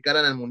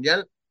calificaran al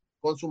Mundial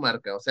con su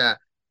marca. O sea,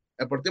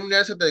 a partir del Mundial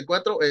del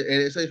 74,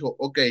 ese dijo,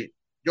 ok,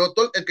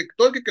 todo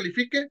el que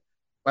califique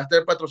va a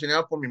estar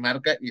patrocinado por mi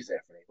marca y se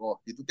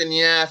fregó. Si tú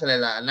tenías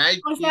la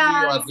O Nike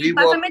o sea, a sí, Reebok,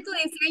 pásame tu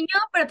diseño,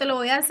 pero te lo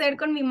voy a hacer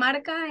con mi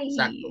marca y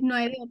exacto, no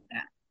hay de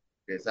otra.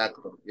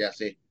 exacto, y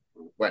así.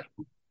 Bueno,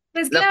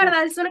 Es que la, la pu-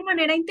 verdad es una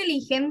manera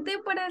inteligente,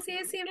 por así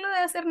decirlo, de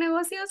hacer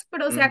negocios,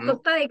 pero o sea, ¿a Ujú,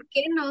 costa de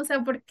qué, no? O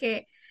sea,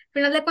 porque al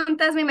final de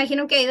cuentas me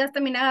imagino que Adidas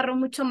también agarró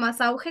mucho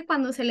más auge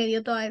cuando se le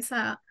dio toda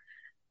esa, o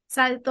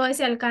sea, todo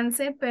ese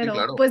alcance, sí, pero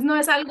claro. pues no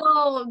es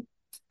algo,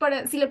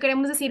 si lo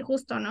queremos decir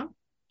justo, ¿no?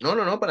 No,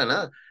 no, no, para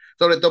nada.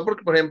 Sobre todo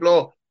porque, por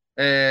ejemplo,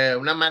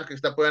 una marca que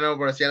está apoyando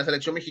por decir, a la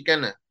selección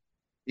mexicana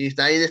y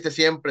está ahí desde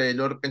siempre, y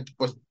luego de repente,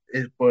 pues,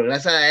 por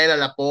gracias a él,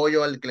 al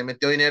apoyo, al que le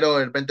metió dinero,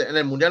 de repente, en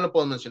el mundial no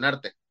puedo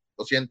mencionarte,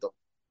 lo siento.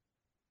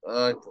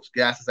 Ay, pues,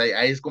 ¿qué haces ahí?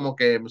 Ahí es como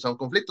que son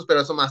conflictos,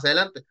 pero eso más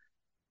adelante.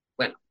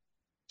 Bueno,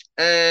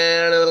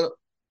 eh,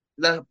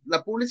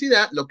 la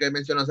publicidad, lo que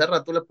mencioné hace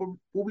rato, la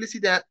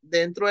publicidad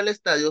dentro del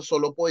estadio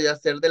solo podía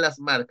ser de las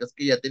marcas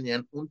que ya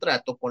tenían un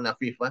trato con la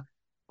FIFA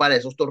para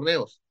esos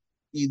torneos.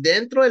 Y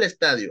dentro del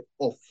estadio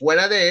o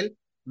fuera de él,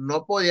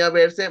 no podía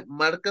verse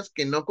marcas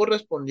que no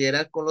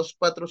correspondieran con los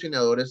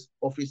patrocinadores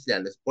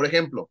oficiales. Por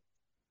ejemplo,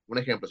 un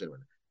ejemplo,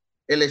 Silvana.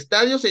 El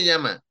estadio se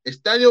llama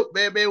Estadio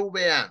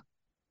BBVA.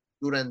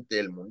 Durante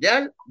el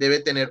Mundial debe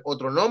tener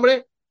otro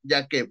nombre,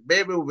 ya que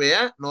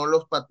BBVA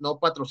no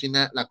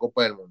patrocina la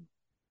Copa del Mundo.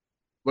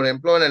 Por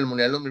ejemplo, en el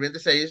Mundial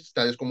 2026,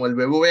 estadios como el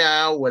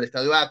BBVA o el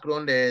Estadio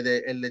Akron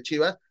el de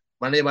Chivas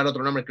van a llevar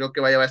otro nombre. Creo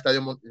que va a llevar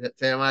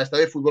se llama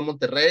Estadio de Fútbol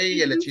Monterrey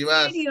y el de ¿En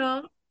Chivas,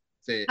 serio?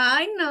 sí,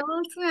 Ay, no,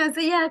 se me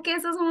hace ya que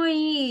eso es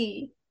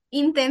muy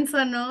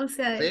intenso, ¿no? O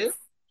sea, sí,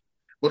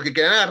 porque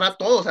quieren agarrar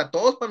todos, o sea,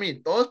 todos para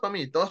mí, todos para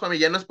mí, todos para mí,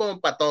 ya no es como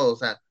para todos, o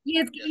sea,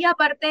 y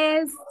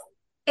aparte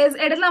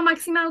eres la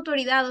máxima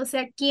autoridad, o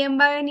sea, ¿quién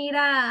va a venir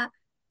a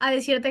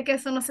decirte que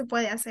eso no se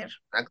puede hacer?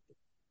 exacto.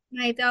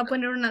 Nadie te va a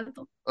poner un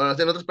alto. Ahora,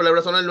 en otras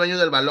palabras, son el dueño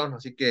del balón,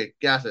 así que,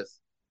 ¿qué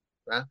haces?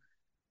 ¿verdad?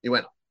 Y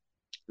bueno,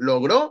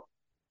 logró.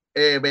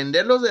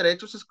 vender los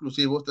derechos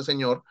exclusivos, este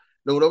señor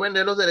logró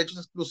vender los derechos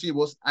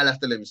exclusivos a las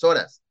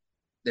televisoras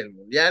del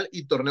Mundial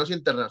y torneos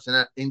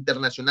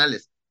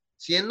internacionales,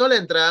 siendo la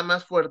entrada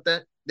más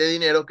fuerte de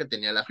dinero que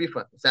tenía la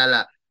FIFA. O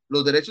sea,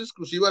 los derechos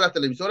exclusivos a las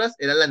televisoras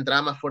era la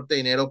entrada más fuerte de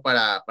dinero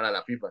para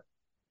la FIFA.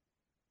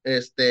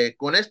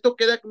 Con esto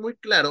queda muy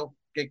claro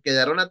que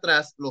quedaron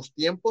atrás los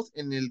tiempos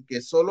en el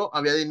que solo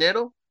había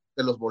dinero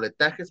de los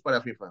boletajes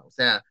para FIFA. O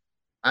sea,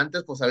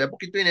 antes pues había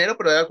poquito dinero,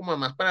 pero era como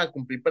más para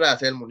cumplir para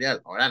hacer el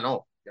mundial. Ahora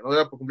no, ya no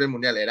era para cumplir el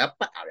mundial, había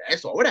de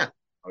sobra,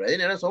 había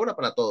dinero de sobra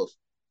para todos.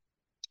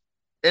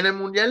 En el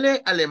Mundial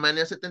de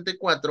Alemania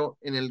 74,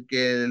 en el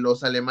que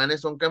los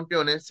alemanes son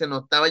campeones, se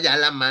notaba ya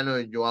la mano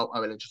de Joao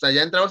Avalanche. O sea,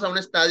 ya entrabas a un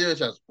estadio y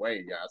decías,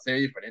 güey, ya se ve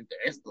diferente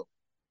esto. O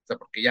sea,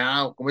 porque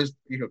ya, como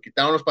dijo,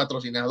 quitaron los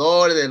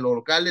patrocinadores de los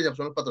locales, ya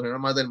son los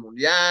patrocinadores más del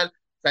Mundial.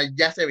 O sea,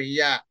 ya se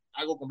veía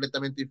algo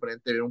completamente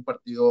diferente ver un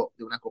partido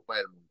de una Copa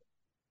del Mundo.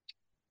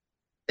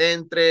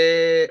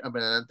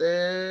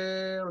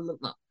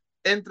 No,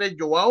 entre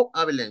Joao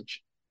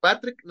Avalanche,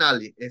 Patrick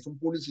Nally, es un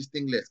publicista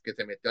inglés que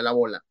se metió a la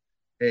bola,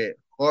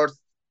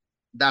 Horst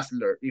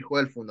Dassler, hijo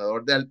del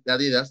fundador de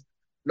Adidas,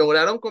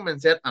 lograron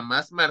convencer a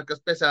más marcas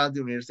pesadas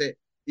de unirse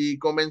y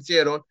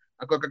convencieron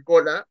a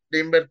Coca-Cola de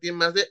invertir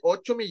más de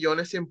 8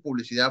 millones en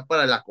publicidad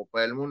para la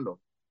Copa del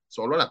Mundo.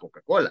 Solo la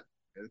Coca-Cola.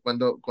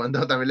 Cuando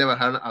también le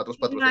bajaron a otros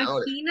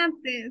patrocinadores.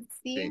 Imagínate,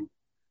 Sí. sí.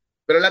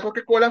 Pero la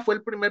Coca-Cola fue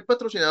el primer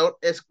patrocinador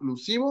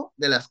exclusivo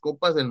de las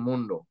Copas del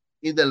Mundo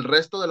y del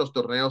resto de los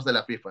torneos de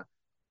la FIFA.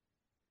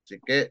 Así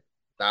que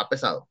estaba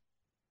pesado.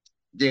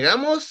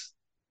 Llegamos,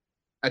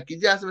 aquí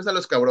ya se ves a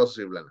los cabrosos,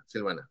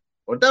 Silvana.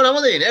 Ahorita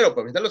hablamos de dinero,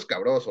 pero ahorita los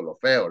cabrosos, lo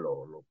feo,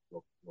 lo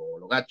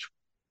gacho.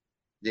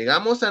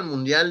 Llegamos al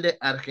Mundial de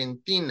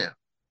Argentina,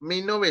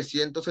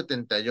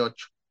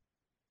 1978,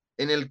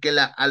 en el que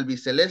la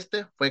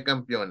albiceleste fue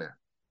campeona.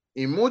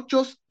 Y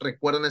muchos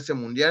recuerdan ese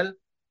Mundial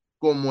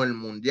como el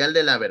Mundial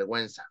de la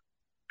Vergüenza,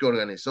 que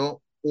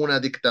organizó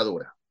una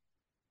dictadura.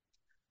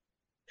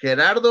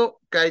 Gerardo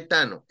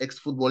Caetano,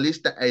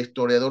 exfutbolista e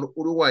historiador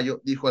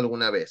uruguayo, dijo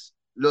alguna vez,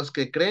 los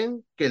que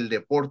creen que el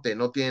deporte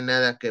no tiene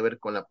nada que ver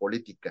con la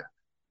política,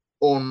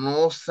 o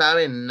no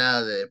saben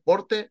nada de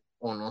deporte,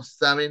 o no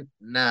saben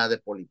nada de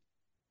política.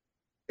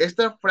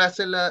 Esta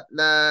frase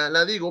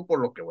la digo por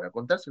lo que voy a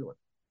contar, Silvana.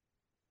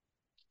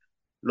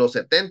 Los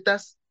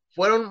setentas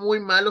fueron muy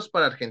malos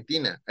para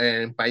Argentina,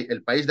 el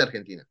país de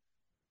Argentina,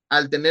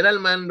 al tener al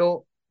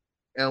mando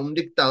a un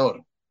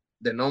dictador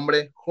de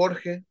nombre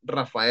Jorge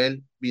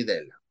Rafael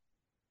Videla,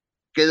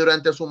 que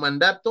durante su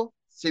mandato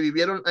se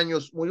vivieron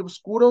años muy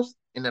oscuros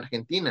en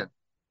Argentina,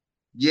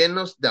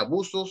 llenos de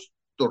abusos,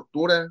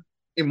 tortura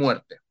y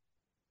muerte.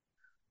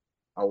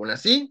 Aún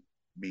así,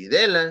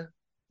 Videla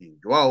y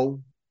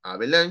Joao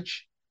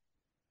Avalanche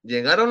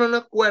llegaron a un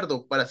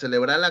acuerdo para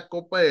celebrar la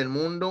Copa del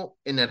Mundo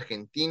en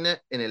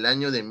Argentina en el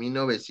año de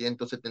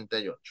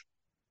 1978.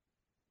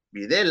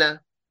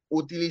 Videla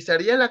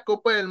utilizaría la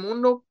Copa del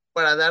Mundo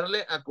para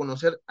darle a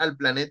conocer al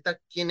planeta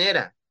quién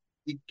era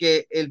y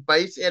que el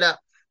país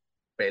era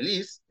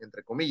feliz,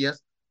 entre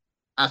comillas,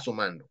 a su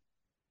mando.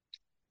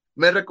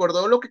 Me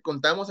recordó lo que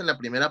contamos en la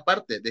primera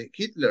parte de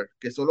Hitler,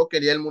 que solo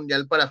quería el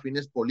mundial para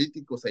fines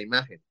políticos e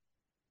imagen,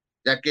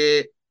 ya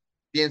que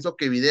pienso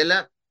que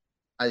Videla,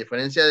 a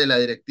diferencia de la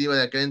directiva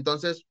de aquel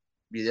entonces,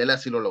 Videla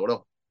sí lo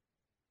logró.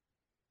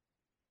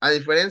 A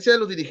diferencia de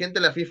los dirigentes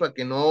de la FIFA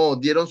que no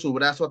dieron su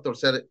brazo a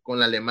torcer con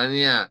la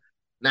Alemania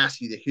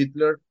nazi de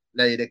Hitler,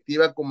 la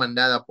directiva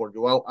comandada por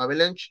Joao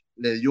Avalanche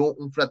le dio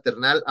un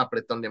fraternal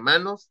apretón de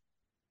manos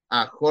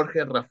a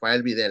Jorge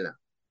Rafael Videla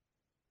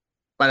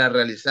para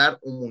realizar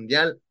un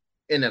mundial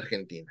en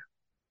Argentina.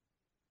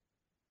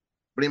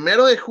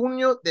 1 de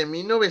junio de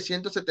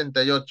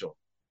 1978,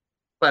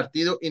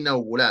 partido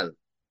inaugural.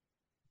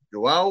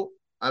 Joao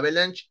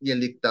Avalanche y el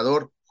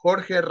dictador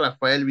Jorge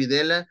Rafael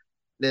Videla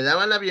le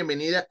daban la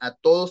bienvenida a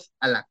todos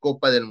a la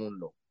Copa del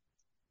Mundo.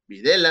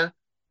 Videla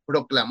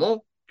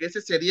proclamó que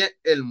ese sería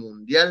el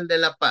Mundial de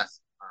la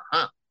Paz.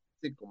 Ajá,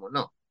 sí, como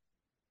no.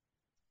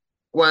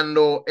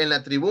 Cuando en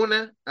la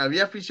tribuna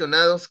había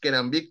aficionados que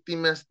eran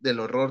víctimas del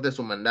horror de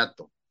su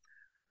mandato.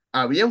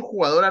 Había un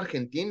jugador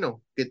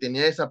argentino que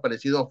tenía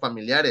desaparecidos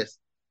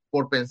familiares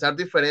por pensar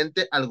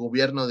diferente al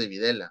gobierno de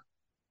Videla.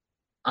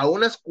 A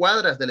unas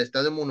cuadras del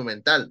Estadio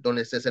Monumental,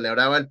 donde se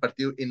celebraba el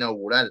partido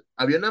inaugural,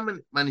 había una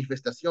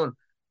manifestación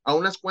a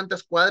unas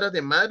cuantas cuadras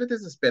de madres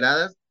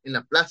desesperadas en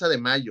la Plaza de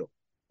Mayo,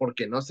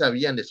 porque no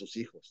sabían de sus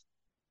hijos.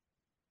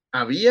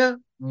 Había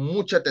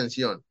mucha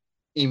tensión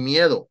y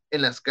miedo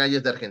en las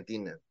calles de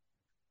Argentina.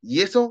 Y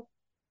eso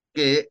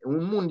que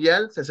un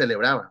mundial se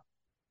celebraba.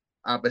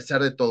 A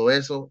pesar de todo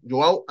eso,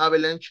 Joao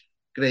Avalanche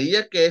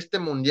creía que este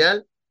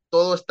mundial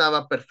todo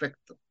estaba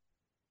perfecto.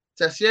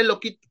 Se hacía el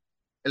loquito,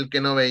 el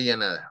que no veía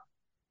nada.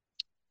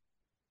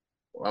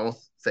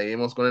 Vamos,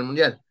 seguimos con el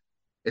mundial.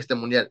 Este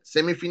mundial.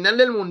 Semifinal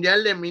del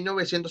mundial de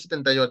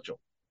 1978.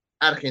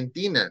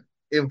 Argentina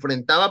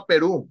enfrentaba a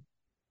Perú.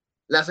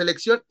 La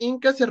selección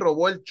inca se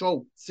robó el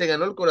show, se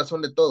ganó el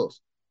corazón de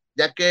todos,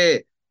 ya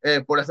que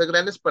por hacer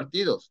grandes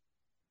partidos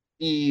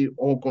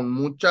o con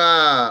mucho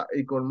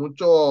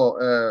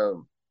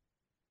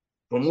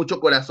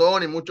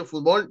corazón y mucho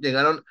fútbol,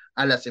 llegaron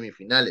a las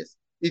semifinales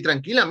y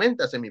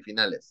tranquilamente a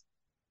semifinales.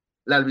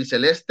 La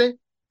albiceleste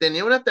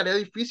tenía una tarea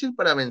difícil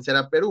para vencer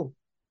a Perú,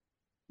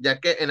 ya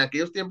que en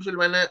aquellos tiempos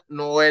Silvana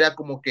no era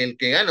como que el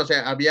que gana, o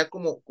sea, había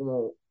como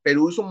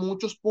Perú hizo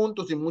muchos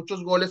puntos y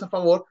muchos goles a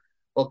favor,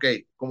 ok,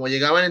 como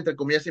llegaban entre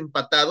comillas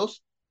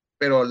empatados,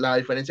 pero la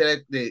diferencia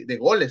era de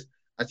goles,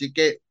 así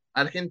que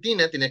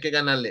Argentina tenía que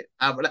ganarle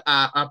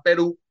a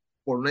Perú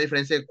por una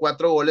diferencia de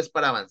 4 goles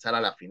para avanzar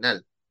a la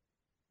final.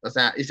 O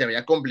sea, y se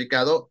veía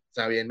complicado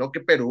sabiendo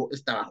que Perú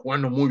estaba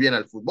jugando muy bien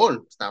al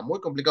fútbol. Estaba muy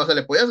complicado. O sea,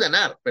 le podías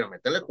ganar, pero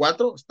meterle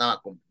 4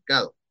 estaba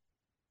complicado.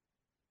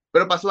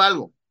 Pero pasó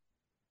algo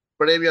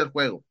previo al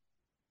juego.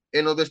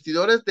 En los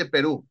vestidores de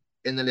Perú,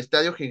 en el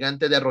Estadio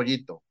Gigante de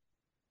Arroyito,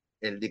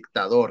 el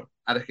dictador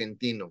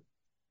argentino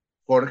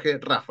Jorge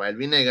Rafael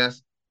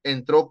Vinegas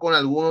entró con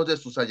algunos de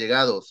sus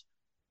allegados.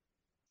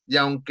 Y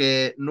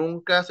aunque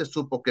nunca se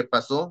supo qué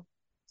pasó,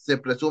 se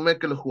presume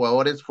que los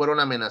jugadores fueron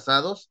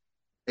amenazados,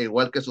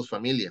 igual que sus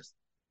familias,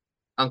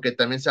 aunque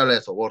también se habla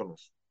de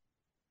sobornos.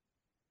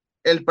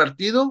 El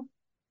partido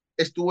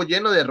estuvo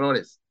lleno de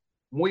errores,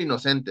 muy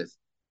inocentes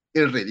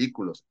y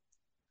ridículos,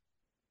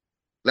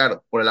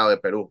 claro, por el lado de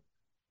Perú.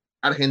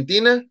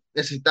 Argentina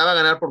necesitaba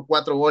ganar por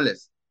 4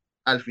 goles.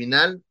 Al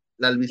final,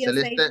 Yo sé,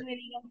 no me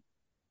digas.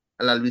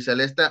 la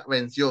albiceleste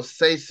venció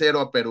 6-0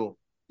 a Perú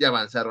y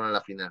avanzaron a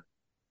la final.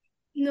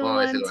 No ¿Cómo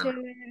ves, manches.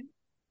 Silvana?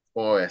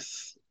 ¿Cómo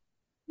ves?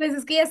 Pues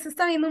es que ya se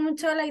está viendo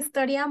mucho la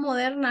historia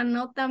moderna,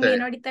 ¿no? Sí,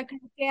 También ahorita creo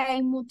que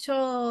hay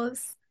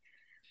muchos,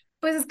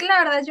 pues es que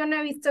la verdad yo no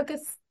he visto que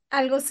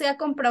algo sea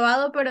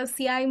comprobado, pero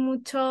sí hay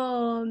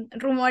muchos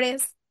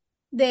rumores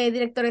de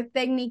directores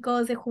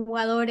técnicos, de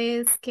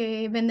jugadores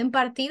que venden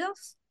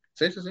partidos.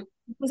 sí, sí, sí,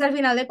 Pues al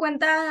final de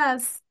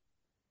cuentas,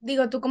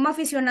 digo, tú como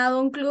aficionado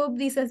a un club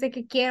dices de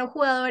que quiero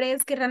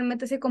jugadores que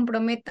realmente se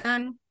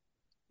comprometan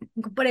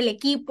por el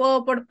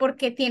equipo,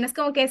 porque tienes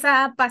como que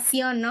esa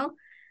pasión, ¿no?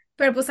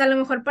 Pero pues a lo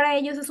mejor para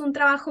ellos es un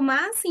trabajo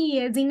más y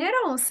es dinero,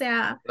 o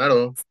sea,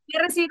 claro. si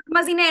recibir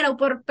más dinero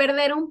por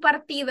perder un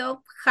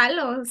partido,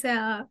 jalo, o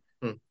sea,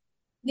 Mm.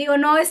 digo,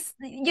 no es,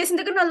 yo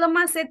siento que no es lo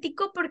más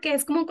ético porque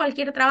es como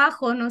cualquier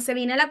trabajo, ¿no? Se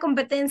viene la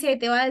competencia y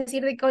te va a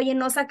decir de que, oye,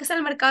 no saques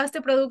al mercado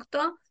este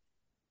producto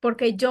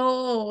porque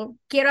yo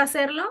quiero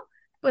hacerlo,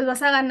 pues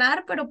vas a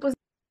ganar, pero pues,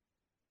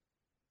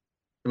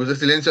 Puse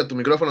silencio a tu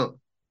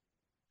micrófono.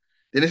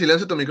 ¿Tienes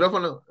silencio a tu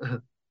micrófono?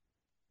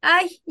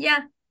 ay,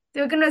 ya,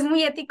 digo que no es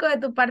muy ético de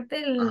tu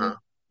parte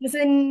Ajá. no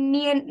sé,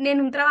 ni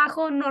en un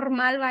trabajo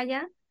normal,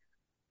 vaya,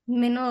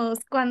 menos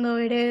cuando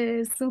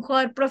eres un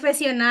jugador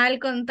profesional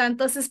con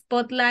tantos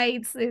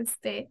spotlights,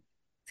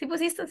 sí, pues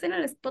sí estás en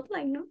el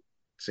spotlight, ¿no?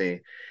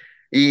 Sí.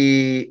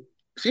 Y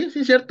sí,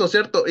 sí, cierto,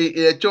 cierto. Y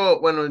de hecho,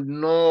 bueno,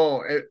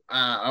 no,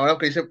 ahora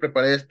que hice,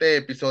 preparé este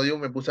episodio,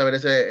 me puse a ver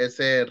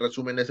ese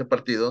resumen de ese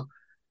partido.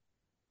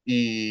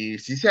 Y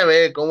sí se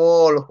ve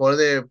como los jugadores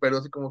de Perú,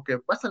 así como que,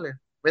 pásale,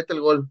 mete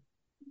el gol.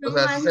 O No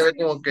sea, sí se ve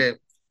manches.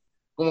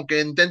 como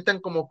que intentan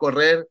como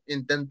correr,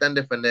 intentan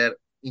defender,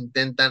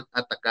 intentan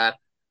atacar,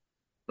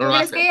 no ¿Tú lo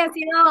crees que hacen. haya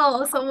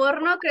sido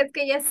soborno? ¿Crees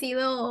que haya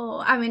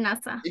sido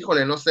amenaza?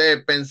 Híjole, no sé,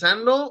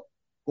 pensando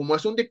como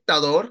es un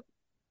dictador,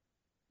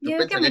 Yo yo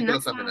digo que pensaría que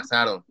los amenaza.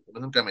 amenazaron. No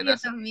es un que Yo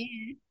amenaza,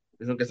 también.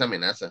 es un que es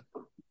amenaza.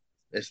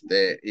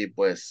 Y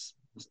pues,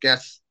 ¿qué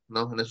haces?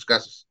 ¿No? En esos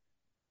casos.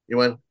 Y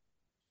bueno,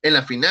 en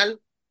la final,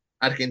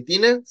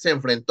 Argentina se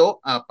enfrentó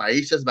a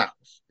Países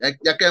Bajos.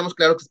 Ya quedamos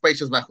claro que es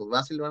Países Bajos,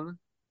 ¿va, Silvana?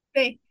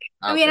 Sí.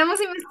 Ah, ok. Hubiéramos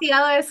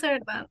investigado eso,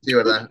 ¿verdad? Sí,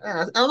 ¿verdad?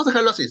 Vamos a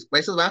dejarlo así.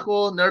 Países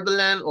Bajos,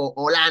 Netherlands o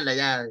Holanda,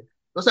 ya.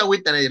 No se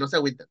agüitan, nadie, no se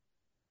agüitan.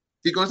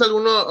 Si conoces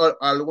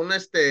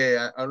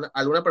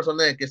alguna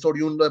persona de que es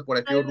oriundo de por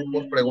aquellos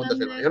rumbos, Algún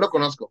pregúntaselo. Yo holandés. no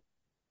conozco,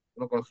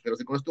 no conozco, pero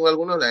si conoces tú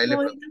alguno, a él le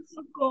No, yo preguntas.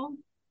 tampoco.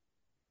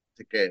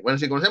 Así que, bueno,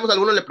 si conocemos a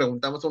alguno, le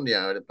preguntamos un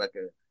día, a ver, para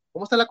que,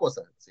 ¿cómo está la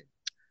cosa? Sí.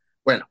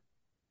 Bueno,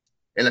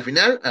 en la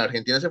final,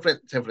 Argentina se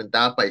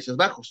enfrentaba a Países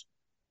Bajos.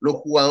 Los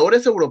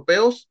jugadores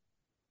europeos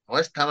no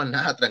estaban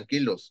nada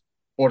tranquilos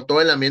por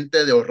todo el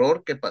ambiente de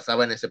horror que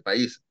pasaba en ese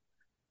país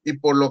y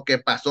por lo que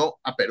pasó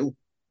a Perú.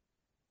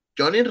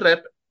 Johnny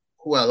Rep,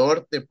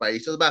 jugador de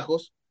Países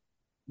Bajos,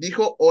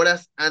 dijo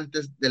horas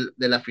antes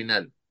de la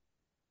final,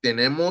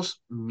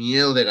 tenemos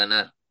miedo de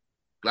ganar.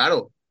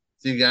 Claro,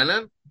 si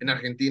ganan en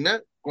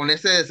Argentina, con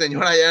ese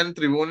señor allá en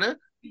tribuna,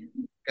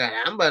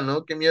 caramba,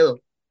 ¿no? Qué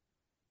miedo.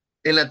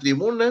 En la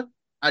tribuna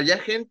había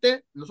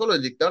gente, no solo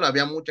el dictador,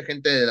 había mucha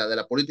gente de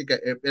la política,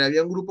 pero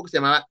había un grupo que se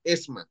llamaba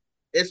ESMA.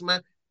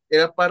 ESMA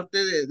era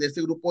parte de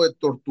ese grupo de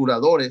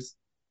torturadores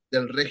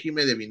del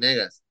régimen de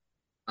Vinegas.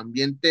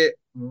 Ambiente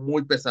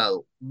muy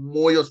pesado,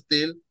 muy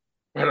hostil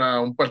para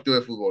un partido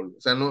de fútbol.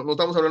 O sea, no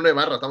estamos hablando de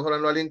barra, estamos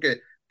hablando de alguien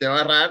que te va a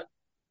agarrar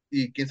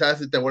y quién sabe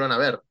si te vuelvan a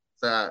ver. O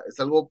sea, es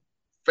algo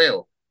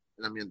feo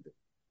el ambiente.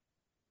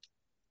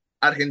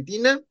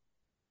 Argentina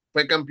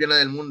fue campeona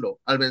del mundo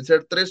al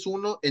vencer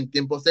 3-1 en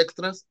tiempos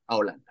extras a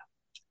Holanda.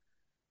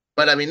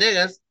 Para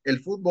Vinegas,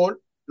 el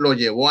fútbol lo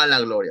llevó a la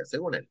gloria,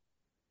 según él.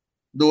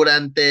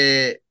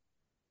 Durante,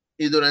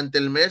 durante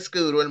el mes que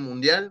duró el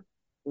mundial,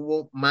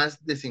 hubo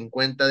más de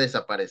 50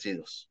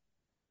 desaparecidos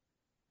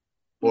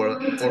No por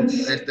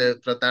manches.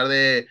 tratar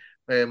de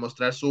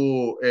mostrar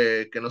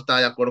que no estaba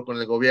de acuerdo con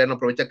el gobierno,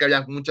 aprovecha que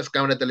había muchas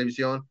cámaras de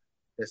televisión,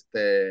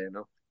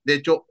 ¿no? De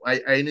hecho,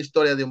 hay una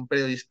historia de un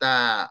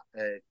periodista,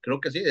 creo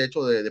que sí, de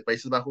hecho, de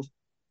Países Bajos,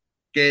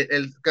 que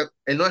él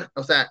no,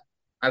 o sea,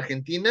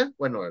 Argentina,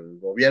 bueno, el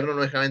gobierno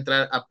no dejaba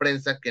entrar a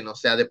prensa que no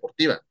sea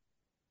deportiva,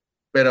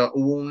 pero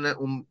hubo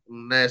un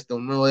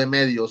nuevo de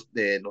medios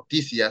de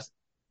noticias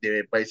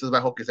de Países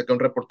Bajos que saca un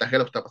reportaje de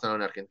lo que está pasando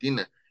en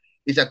Argentina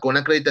y sacó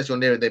una acreditación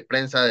de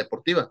prensa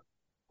deportiva,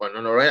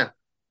 cuando no lo era.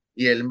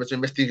 Y él empezó a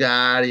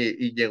investigar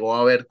y llegó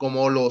a ver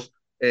cómo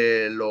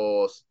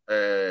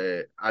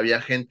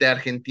había gente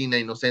argentina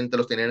inocente,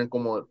 los tenían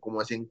como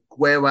así en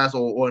cuevas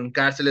o en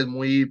cárceles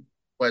muy,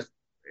 pues,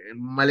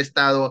 en mal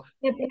estado,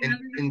 Qué pena.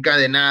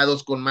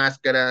 encadenados con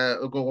máscara,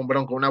 con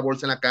una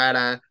bolsa en la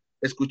cara,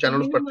 escuchando Ay,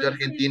 los no partidos de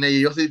manches. Argentina y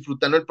ellos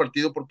disfrutando el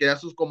partido porque era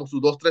como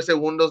sus 2, 3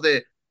 segundos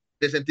de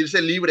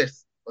sentirse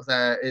libres. O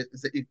sea,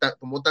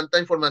 tomó tanta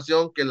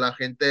información que la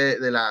gente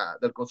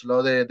del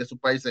consulado de su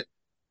país,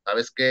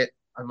 sabes que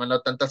han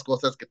mandado tantas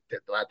cosas que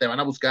te van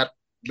a buscar,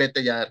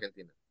 vete ya de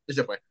Argentina. Y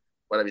se fue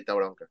para evitar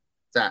bronca.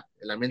 O sea,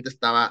 el ambiente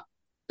estaba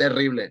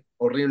terrible,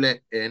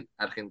 horrible en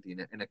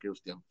Argentina en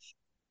aquellos tiempos.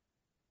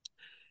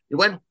 Y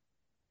bueno,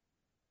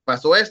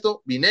 pasó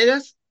esto,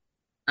 Vinegas.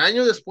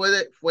 Años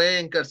después fue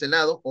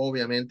encarcelado,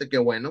 obviamente, que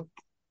bueno,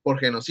 por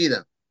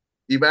genocida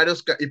y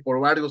por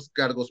varios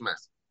cargos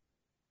más.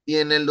 Y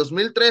en el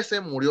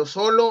 2013 murió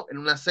solo en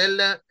una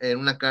celda en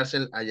una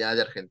cárcel allá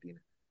de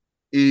Argentina.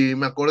 Y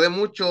me acordé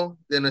mucho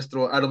de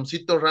nuestro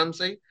Aaroncito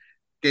Ramsey,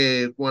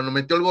 que cuando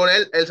metió el gol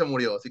él se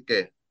murió. Así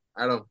que,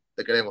 Aaron,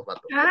 te queremos,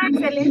 pato. Ah,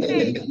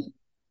 excelente.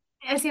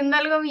 Haciendo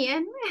algo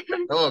bien.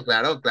 No,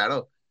 claro,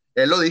 claro.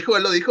 Él lo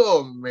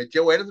dijo, me eché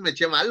buenos, me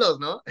eché malos,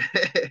 ¿no?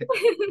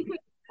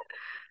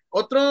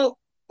 Otro,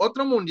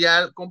 otro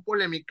mundial con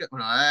polémica.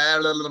 Bueno,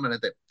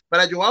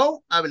 para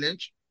Joao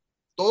Avalanche,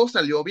 todo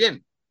salió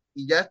bien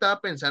y ya estaba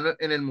pensando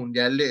en el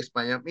Mundial de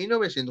España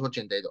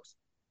 1982.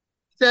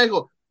 O sea,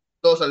 dijo,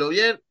 todo salió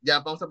bien, ya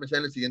vamos a pensar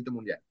en el siguiente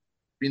Mundial.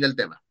 Fin del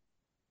tema.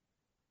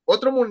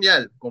 Otro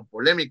Mundial con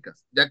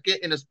polémicas, ya que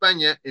en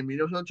España en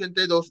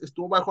 1982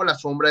 estuvo bajo la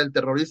sombra del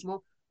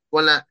terrorismo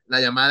con la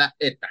llamada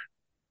ETA,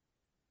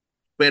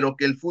 pero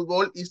que el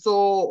fútbol hizo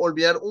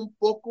olvidar un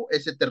poco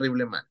ese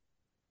terrible mal.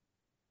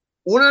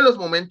 Uno de los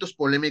momentos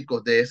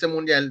polémicos de ese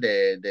Mundial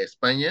de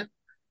España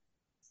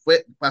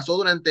pasó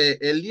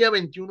durante el día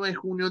 21 de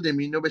junio de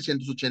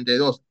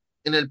 1982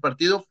 en el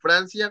partido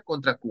Francia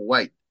contra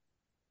Kuwait.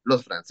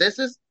 Los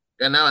franceses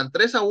ganaban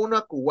 3-1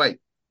 a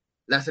Kuwait.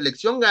 La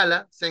selección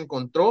gala se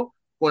encontró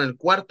con el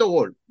cuarto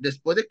gol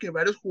después de que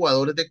varios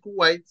jugadores de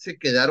Kuwait se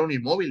quedaron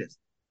inmóviles,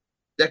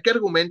 ya que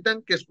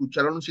argumentan que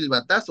escucharon un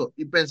silbatazo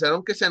y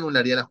pensaron que se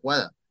anularía la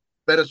jugada,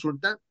 pero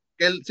resulta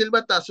que el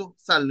silbatazo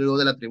salió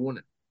de la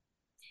tribuna.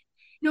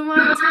 No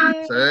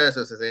manches. Sí,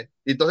 sí, sí, sí.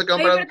 Y entonces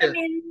quedaron Oye, parados pero que...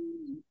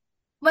 también,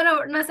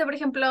 bueno, no sé, por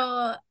ejemplo,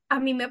 a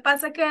mí me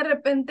pasa que de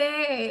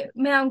repente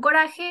me da un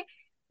coraje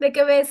de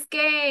que ves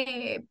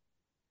que,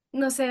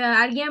 no sé,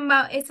 alguien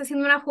está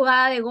haciendo una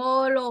jugada de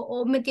gol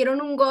o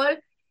metieron un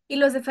gol y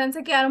los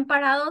defensas quedaron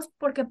parados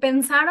porque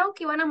pensaron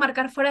que iban a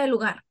marcar fuera de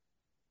lugar.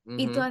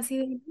 Y tú Ujú.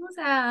 así, o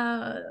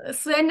sea,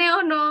 suene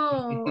o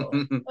no,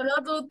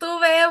 tú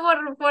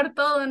ve por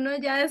todo, ¿no?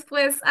 Ya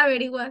después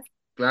averiguas.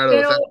 Claro,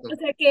 Pero, exacto. o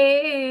sea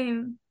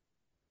que,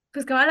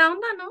 pues qué mala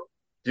onda, ¿no?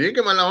 Sí,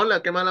 qué mala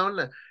onda, qué mala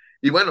onda.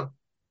 Y bueno,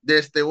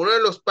 desde uno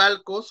de los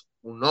palcos,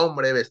 un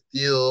hombre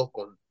vestido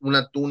con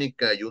una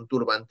túnica y un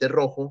turbante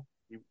rojo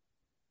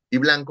y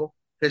blanco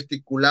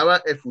gesticulaba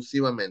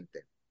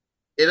efusivamente.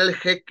 Era el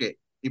jeque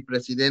y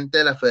presidente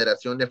de la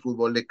Federación de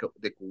Fútbol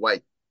de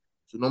Kuwait.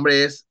 Su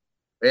nombre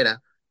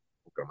era,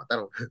 porque lo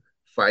mataron,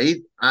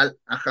 Faid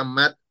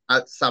al-Ahmad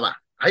al-Sabah.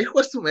 Ay, hijo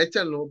de su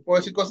mecha, no puedo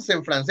decir cosas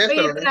en francés,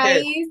 Oye,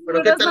 traes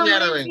pero qué puros tal mi nombres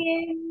árabe.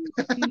 bien,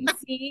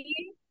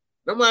 sí,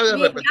 No me hagas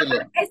bien.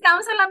 repetirlo.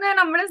 Estamos hablando de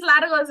nombres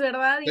largos,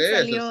 ¿verdad? Sí, Y sí, sí,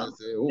 salió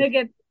sí, uf, de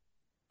que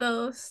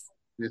todos.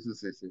 sí, sí,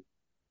 sí, sí.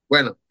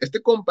 Bueno,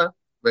 este compa,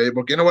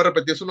 ¿por qué no voy a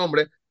repetir su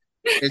nombre?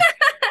 Este,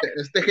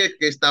 este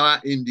jeque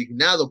estaba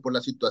indignado por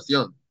la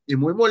situación y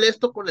muy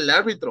molesto con el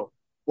árbitro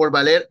por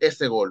valer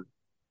ese gol.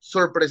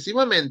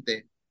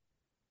 Sorpresivamente,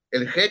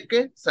 el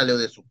jeque salió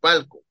de su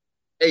palco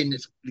e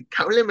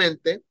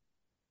inexplicablemente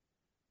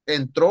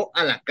entró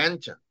a la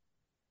cancha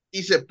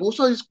y se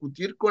puso a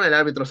discutir con el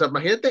árbitro. O sea,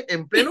 imagínate,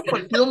 en pleno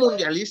partido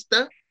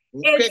mundialista,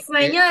 un El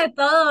sueño jeque, de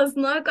todos,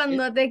 ¿no? ¿sí?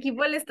 Cuando a tu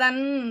equipo le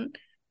están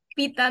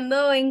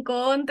pitando en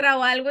contra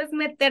o algo, es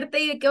meterte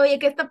y de que, oye,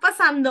 ¿qué está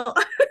pasando?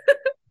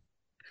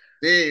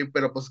 Sí,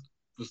 pero pues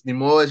ni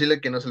modo de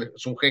decirle que no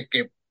es un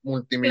jeque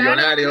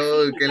Claro, multimillonario,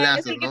 sí, o ¿qué le sea,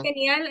 eres haces, el que no?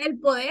 tenía el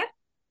poder.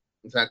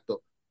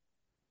 Exacto.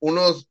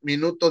 Unos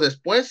minutos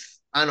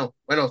después, no,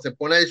 bueno, se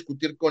pone a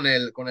discutir con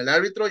el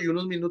árbitro y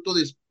unos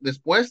minutos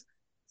después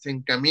se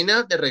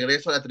encamina de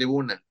regreso a la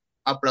tribuna,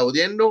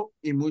 aplaudiendo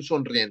y muy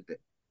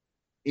sonriente.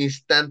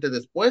 Instantes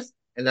después,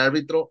 el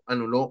árbitro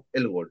anuló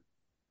el gol.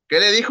 ¿Qué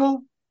le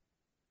dijo?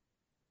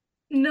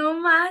 No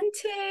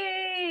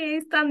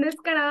manches, tan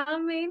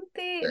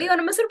descaradamente. Eh, Digo,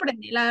 no me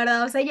sorprende, la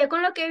verdad. O sea, ya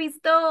con lo que he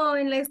visto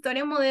en la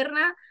historia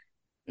moderna,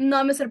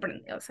 no me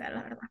sorprende, o sea,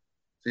 la verdad.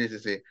 sí, sí,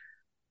 sí.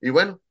 Y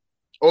bueno,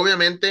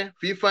 obviamente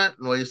FIFA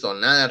no hizo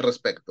nada al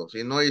respecto.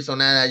 Si no hizo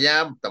nada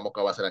allá,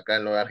 tampoco va a ser acá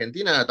en la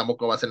Argentina,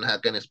 tampoco va a ser nada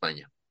acá en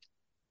España.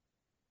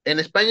 En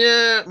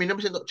España,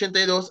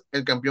 1982,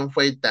 el campeón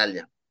fue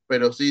Italia,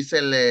 pero sí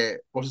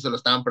por si se lo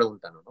estaban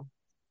preguntando, ¿no?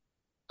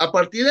 A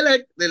partir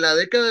de la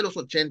década de los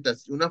 80,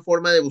 una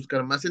forma de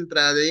buscar más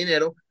entrada de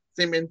dinero,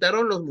 se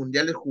inventaron los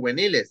mundiales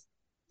juveniles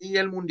y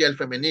el mundial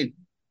femenil,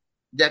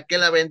 ya que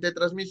la venta de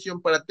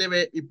transmisión para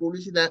TV y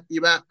publicidad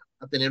iba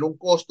a tener un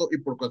costo y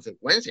por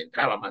consecuencia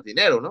entraba más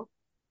dinero, ¿no?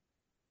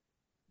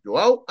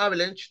 Joao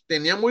Avalanche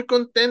tenía muy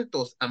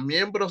contentos a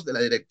miembros de la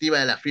directiva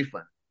de la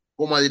FIFA,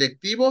 como a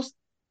directivos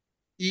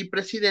y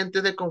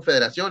presidentes de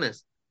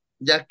confederaciones,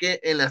 ya que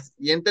en la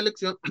siguiente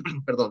elección,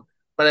 perdón,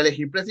 para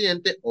elegir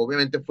presidente,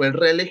 obviamente fue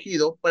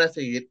reelegido para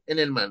seguir en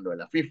el mando de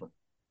la FIFA.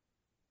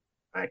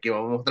 Aquí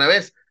vamos otra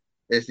vez.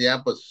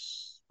 Decía,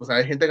 pues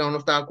hay gente que aún no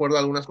estaba de acuerdo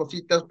en algunas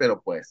cositas,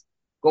 pero pues,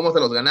 ¿cómo se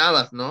los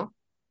ganabas, no?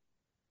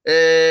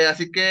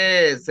 Así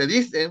que se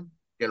dice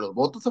que los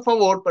votos a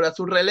favor para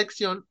su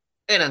reelección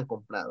eran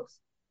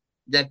comprados,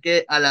 ya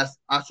que a las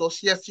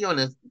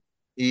asociaciones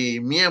y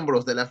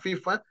miembros de la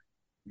FIFA,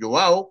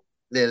 Joao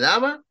le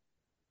daba,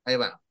 ahí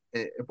va,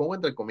 pongo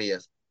entre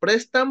comillas,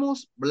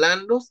 préstamos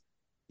blandos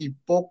y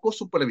poco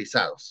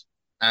supervisados.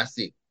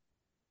 Así,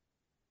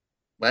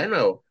 va de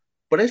nuevo,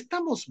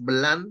 préstamos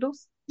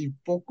blandos y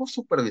poco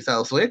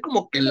supervisados. Oye,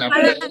 como que Qué la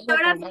palabras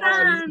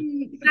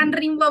tan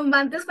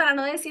rimbombantes para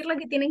no decir lo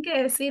que tienen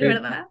que decir,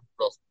 ¿verdad?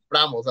 los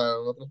compramos, en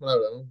otras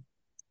palabras, ¿no?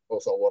 O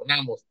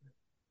sobornamos.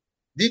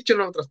 Dicho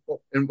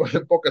en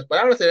pocas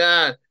palabras,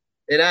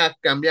 era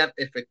cambiar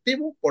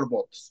efectivo por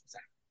votos. O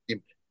sea,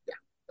 simple, ya,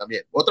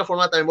 también. Otra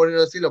forma también bonito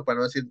de decirlo, para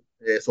no decir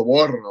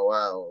soborno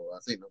o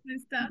así, ¿no?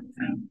 Está,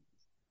 sí.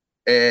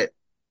 Eh,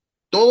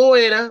 Todo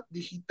era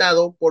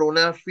digitado por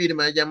una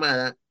firma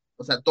llamada,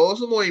 o sea, todos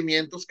los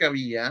movimientos que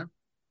había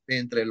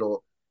entre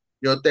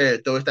te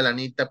doy esta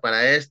lanita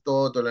para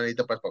esto, toda la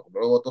lanita para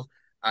comprar votos,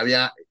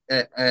 había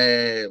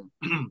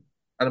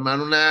armar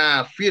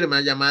una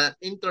firma llamada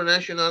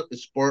International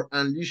Sport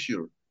and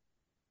Leisure,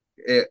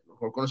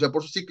 mejor conocida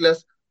por sus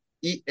siglas,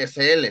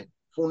 ISL,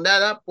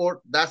 fundada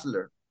por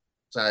Dassler, o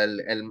sea,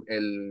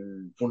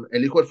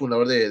 el hijo del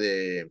fundador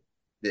de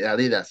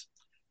Adidas.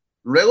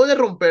 Luego de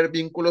romper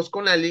vínculos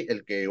con Ali,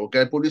 el que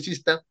era el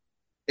publicista,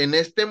 en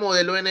este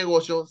modelo de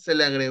negocio se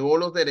le agregó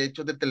los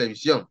derechos de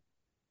televisión.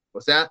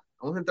 O sea,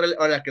 vamos a entrar,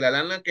 ahora que la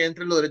lana que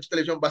entre los derechos de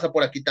televisión pasa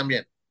por aquí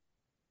también.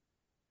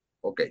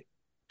 Ok.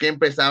 Que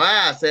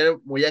empezaba a ser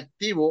muy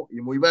activo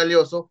y muy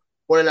valioso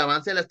por el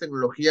avance de las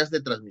tecnologías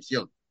de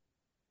transmisión.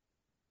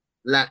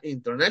 La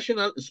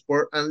International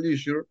Sport and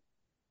Leisure,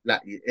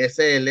 la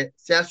ISL,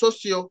 se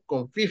asoció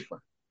con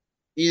FIFA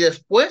y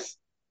después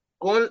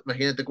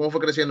imagínate cómo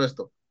fue creciendo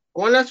esto,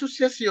 con la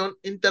Asociación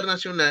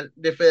Internacional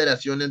de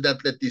Federaciones de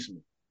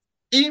Atletismo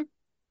y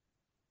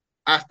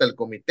hasta el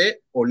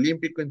Comité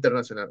Olímpico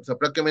Internacional. O sea,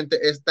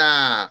 prácticamente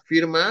esta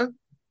firma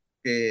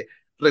que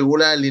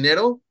regula el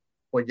dinero,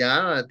 pues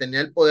ya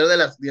tenía el poder de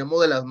las,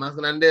 digamos, de las más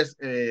grandes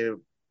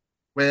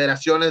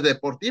federaciones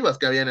deportivas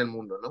que había en el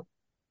mundo, ¿no?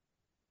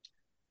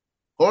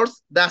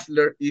 Horst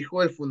Dassler,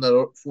 hijo del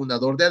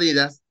fundador de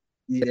Adidas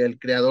y el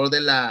creador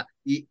de la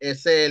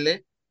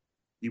ISL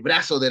y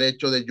brazo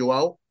derecho de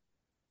Joao,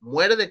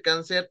 muere de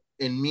cáncer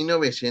en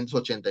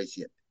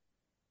 1987.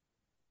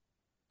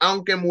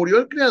 Aunque murió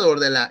el creador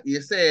de la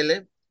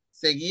ISL,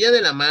 seguía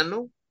de la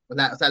mano, o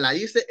sea, la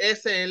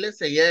ISL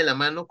seguía de la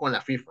mano con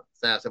la FIFA. O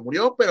sea, se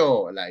murió,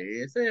 pero la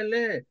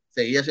ISL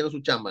seguía haciendo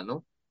su chamba,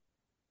 ¿no?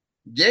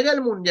 Llega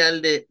el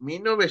Mundial de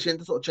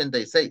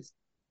 1986.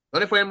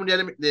 ¿Dónde fue el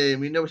Mundial de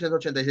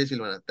 1986,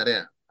 Silvana?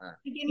 Tarea. Ah,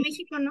 Aquí en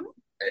México, ¿no?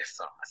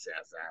 eso, o sea,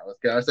 es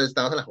que a veces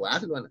estabas en la jugada,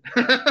 Silvana.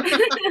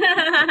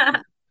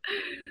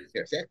 Sí,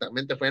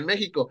 exactamente, fue en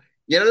México.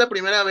 Y era la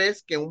primera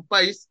vez que un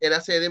país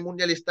era sede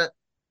mundialista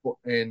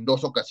en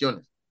dos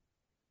ocasiones.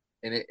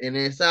 En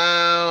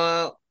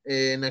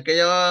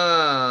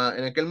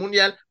aquel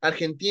mundial,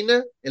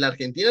 el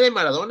Argentina de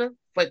Maradona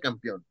fue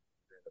campeón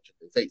en el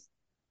 86.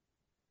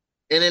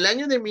 En el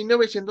año de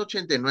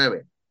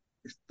 1989,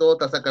 esto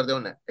tras sacar de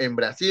una, en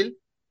Brasil,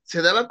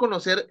 se daba a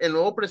conocer el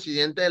nuevo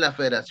presidente de la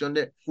Federación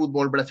de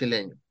Fútbol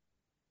Brasileño,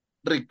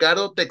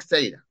 Ricardo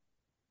Teixeira,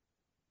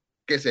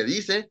 que se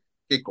dice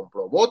que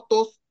compró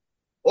votos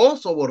o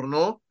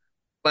sobornó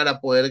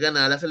para poder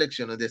ganar las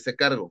elecciones de ese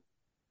cargo.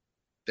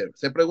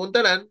 Se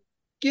preguntarán,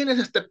 ¿quién es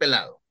este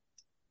pelado?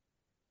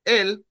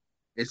 Él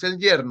es el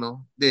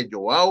yerno de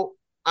Joao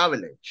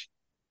Avalanche,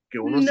 que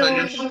unos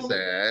años, No.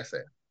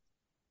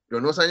 que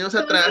unos años ¿Cómo se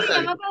atrás, le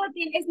llama cuando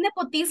es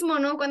nepotismo,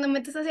 ¿no? Cuando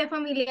metes hacia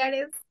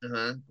familiares.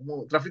 ajá,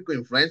 como tráfico de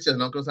influencias,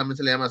 ¿no? Que también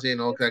se le llama así,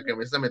 ¿no? Que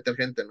empieza a meter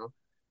gente, ¿no?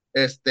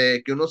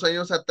 Que unos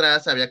años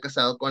atrás se había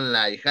casado con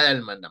la hija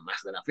del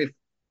mandamás de la FIFA.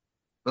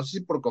 No sé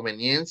si por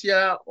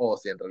conveniencia o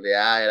si en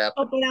realidad era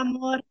O por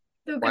amor,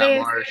 ¿tú por crees?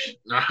 amor.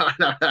 No,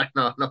 la verdad,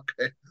 no, no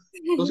creo.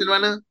 ¿Tú,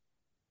 Silvana?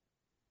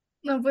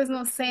 No, pues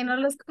no sé, no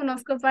los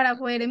conozco para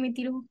poder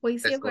emitir un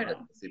Es juicio,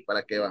 correcto, sí,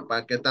 ¿para qué va?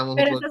 ¿Para qué estamos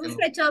pero nosotros está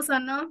diciendo? sospechoso,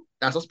 ¿no?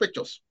 Está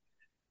sospechoso.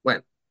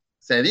 Bueno,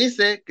 se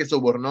dice que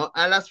sobornó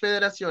a las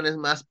federaciones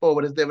más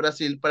pobres de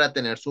Brasil para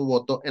tener su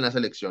voto en las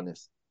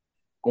elecciones,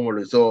 como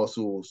lo hizo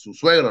su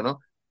suegro, ¿no?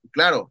 Y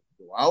claro,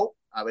 Joao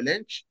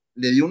Avalanche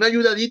le dio una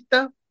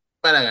ayudadita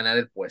para ganar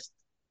el puesto.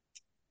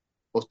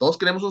 Pues todos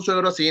queremos un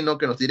suegro así, ¿no?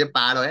 Que nos tire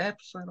paro,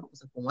 pues suegro,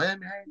 pues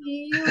acomódame ahí, ¿no?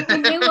 Y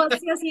un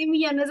negocio así de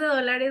millones de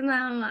dólares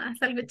nada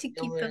más, algo Sí,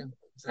 chiquito. hombre,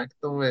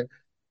 exacto, hombre.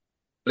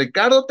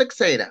 Ricardo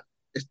Teixeira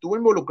estuvo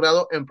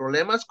involucrado en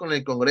problemas con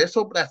el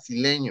Congreso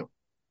brasileño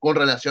con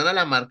relación a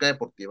la marca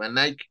deportiva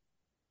Nike.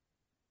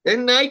 ¿Es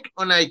Nike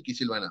o Nike,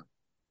 Silvana?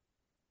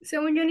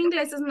 Según yo en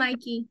inglés es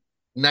Nike.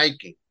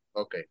 Nike,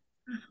 ok.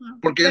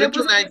 Ajá. Porque yo le he Pero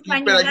dicho pues en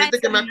Nike, pero español hay ha de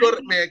gente que ser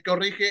Nike. me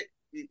corrige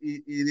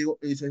y digo,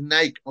 y dice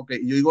Nike, ok,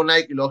 y yo digo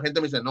Nike, y luego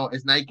gente me dice, no,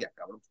 es Nike,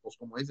 cabrón, pues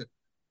como dicen,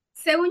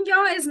 Según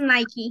yo es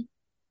Nike.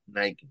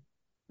 Nike.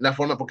 La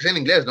forma, porque es en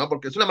inglés, ¿no?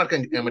 Porque es una marca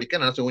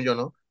americana, ¿no? Según yo,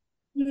 ¿no?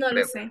 No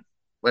lo Creo. sé.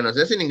 Bueno,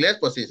 si es en inglés,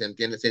 pues sí, se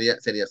entiende, sería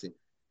así.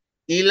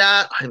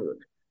 Ay,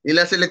 y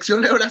la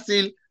selección de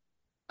Brasil,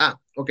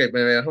 ok,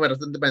 déjame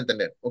bastante para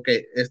entender. Ok,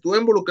 estuvo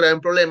involucrada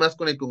en problemas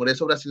con el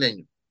Congreso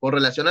brasileño con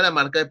relación a la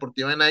marca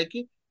deportiva de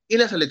Nike y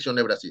la selección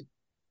de Brasil.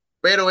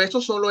 Pero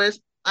eso solo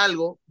es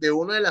algo de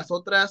una de las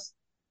otras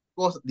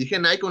cosas. Dije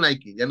Nike o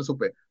Nike, ya no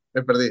supe,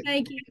 me perdí.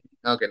 Nike.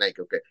 Ok,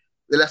 Nike, ok.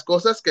 De las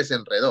cosas que se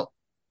enredó.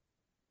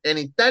 En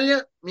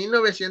Italia,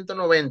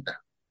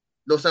 1990,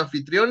 los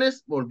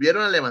anfitriones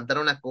volvieron a levantar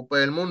una Copa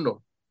del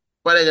Mundo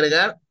para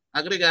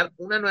agregar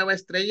una nueva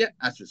estrella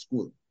a su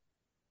escudo.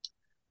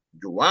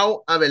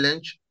 Joao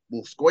Avalanche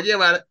buscó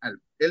llevar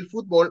el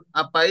fútbol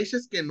a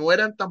países que no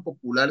eran tan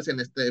populares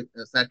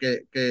o sea,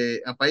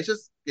 que a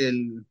países que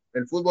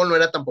el fútbol no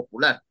era tan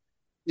popular,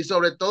 y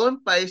sobre todo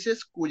en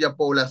países cuya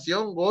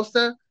población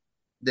goza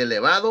de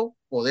elevado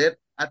poder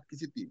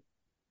adquisitivo,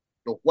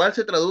 lo cual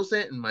se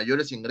traduce en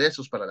mayores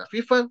ingresos para la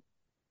FIFA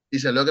y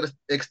se logra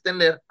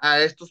extender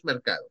a estos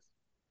mercados.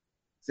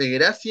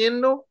 Seguirá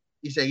siendo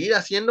y seguir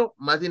haciendo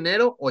más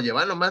dinero o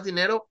llevando más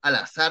dinero a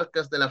las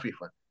arcas de la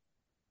FIFA.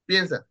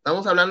 Piensa,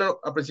 estamos hablando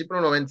a principios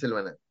de los 90,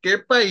 Silvana. ¿Qué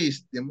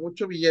país de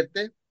mucho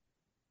billete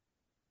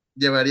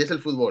llevarías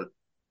el fútbol?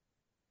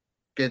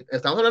 Que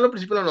estamos hablando a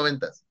principios de los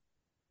 90.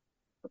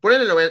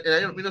 Ponen el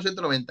año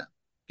 1990.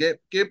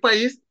 ¿Qué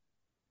país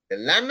de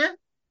lana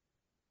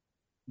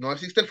no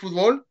existe el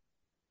fútbol?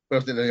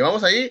 Pero si lo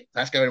llevamos ahí,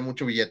 sabes que va a haber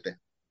mucho billete.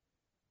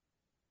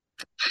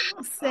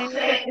 No sé.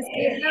 Es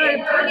que la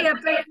verdad podría,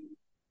 pero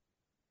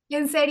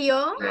 ¿en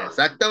serio?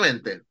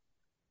 Exactamente.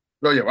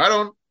 Lo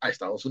llevaron a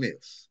Estados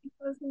Unidos.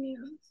 Estados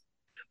Unidos.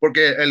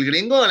 Porque el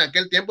gringo en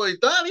aquel tiempo, y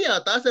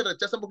todavía se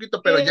rechaza un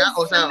poquito, pero ya,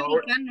 o Es sea,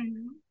 americano,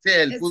 ¿no? sí,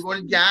 el Es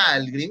fútbol ya,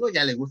 el gringo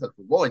ya le gusta el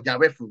fútbol, ya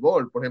ve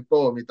fútbol. Por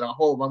ejemplo, mi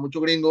trabajo va mucho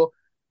gringo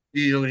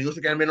y los gringos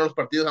se quedan viendo los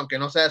partidos aunque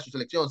no sea de su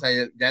selección. O sea,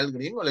 ya el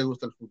gringo le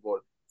gusta el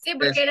fútbol. sí,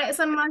 porque Es,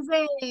 son más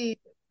de,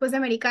 pues, de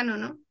americano,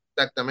 ¿no?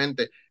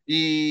 exactamente.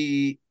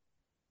 Y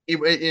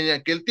en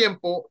aquel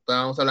tiempo,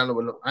 estábamos hablando,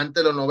 bueno,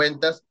 antes de los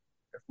 90,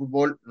 el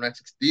fútbol no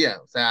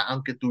existía. O sea,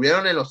 aunque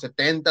tuvieron en los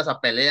 70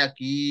 a Pelé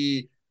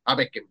aquí, a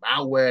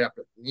Beckenbauer, a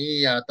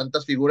Platini, a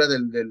tantas figuras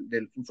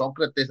del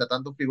Sócrates, a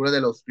tantas figuras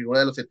de los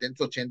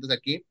 70, 80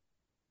 aquí,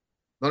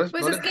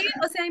 Pues no les es que,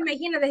 o sea,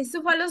 imagínate, si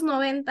eso fue a los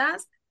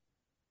noventas,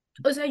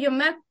 o sea,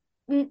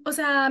 o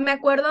sea, me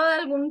acuerdo de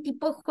algún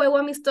tipo de juego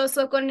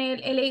amistoso con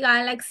el LA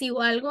Galaxy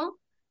o algo,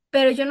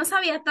 pero yo no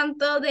sabía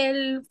tanto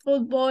del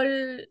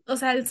fútbol, o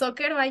sea, el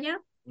soccer,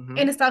 vaya,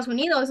 en Ujú, Estados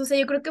Unidos. O sea,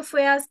 yo creo que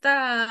fue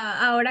hasta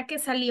ahora que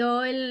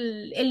salió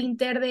el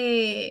Inter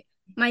de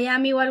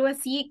Miami o algo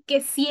así,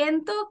 que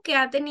siento que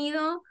ha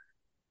tenido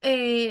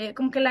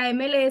como que la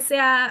MLS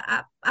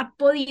ha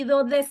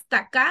podido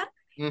destacar,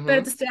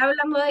 pero ujú, te estoy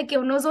hablando de que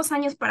unos 2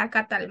 años para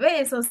acá tal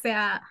vez, o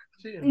sea,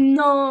 sí,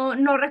 no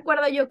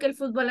recuerdo yo que el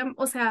fútbol,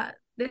 o sea,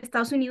 de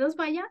Estados Unidos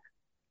vaya,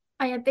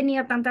 haya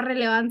tenido tanta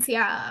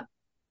relevancia,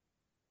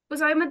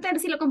 pues obviamente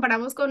si lo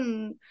comparamos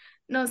con,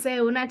 no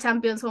sé, una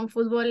Champions o un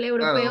fútbol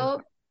claro.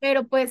 europeo,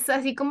 pero pues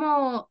así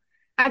como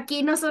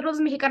aquí nosotros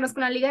los mexicanos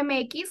con la Liga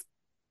MX,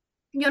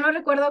 yo no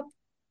recuerdo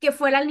que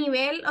fuera al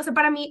nivel, o sea,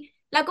 para mí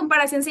la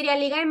comparación sería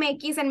Liga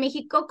MX en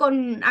México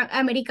con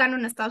americano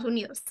en Estados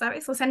Unidos,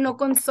 ¿sabes? O sea, no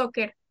con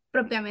soccer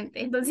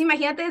propiamente. Entonces,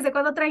 imagínate desde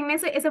cuándo traen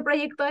ese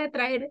proyecto de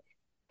traer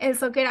el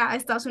soccer a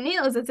Estados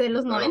Unidos, desde Sí,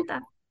 los claro.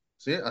 90.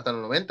 Sí, hasta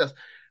los 90.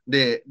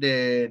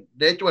 De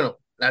hecho, bueno,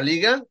 la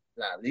liga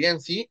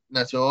en sí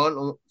nació,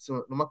 no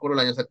me acuerdo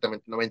el año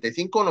exactamente,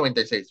 95 o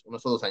 96,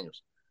 unos 2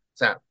 años. O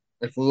sea,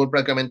 el fútbol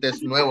prácticamente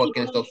es Hace nuevo aquí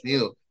en poquito. Estados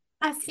Unidos.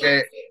 Así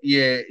es.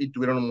 Y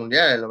tuvieron un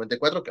mundial en el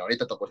 94 que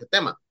ahorita tocó ese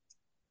tema.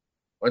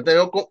 Ahorita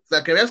veo, o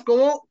sea, que veas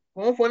cómo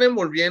fueron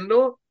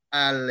envolviendo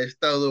al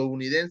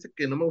estadounidense,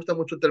 que no me gusta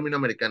mucho el término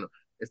americano,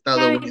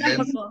 A mí estadounidense,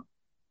 tampoco.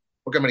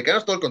 porque americano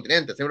es todo el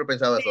continente, siempre he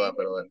pensado eso,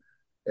 pero bueno.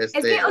 Es que,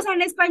 o Este, sea,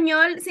 en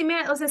español sí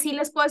o sea, sí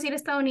les puedo decir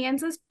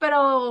estadounidenses,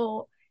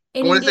 pero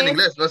en ¿Cómo es en inglés,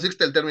 inglés? No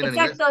existe el término en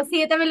inglés. exacto,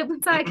 sí, yo también lo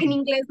pensaba que en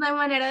inglés no hay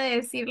manera de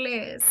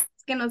decirles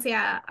que no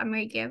sea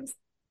Americans.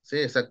 Sí,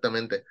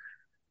 exactamente.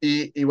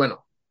 Y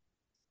bueno,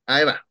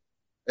 ahí va.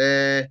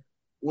 Eh,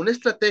 una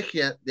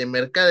estrategia de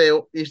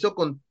mercadeo hizo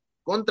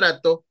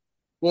contrato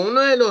con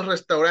uno de los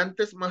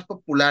restaurantes más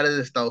populares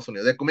de Estados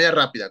Unidos, de comida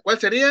rápida. ¿Cuál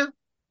sería?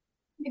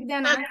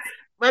 Mac- McDonald's.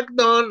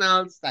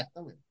 McDonald's,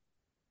 exactamente.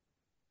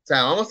 O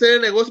sea, vamos a hacer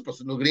el negocio, pues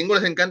los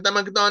gringos les encanta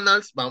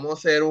McDonald's, vamos a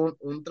hacer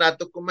un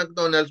trato con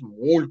McDonald's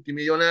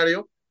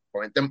multimillonario.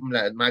 Obviamente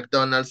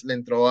McDonald's le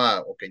entró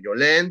a, ok, yo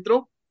le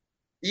entro,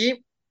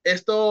 y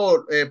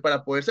esto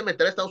para poderse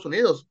meter a Estados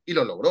Unidos, y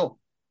lo logró.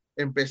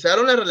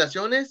 Empezaron las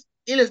relaciones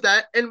y les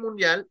da el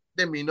Mundial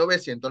de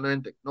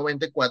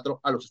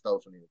 1994 a los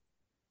Estados Unidos.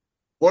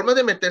 Formas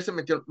de meterse,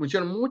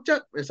 metieron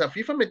mucha, o sea,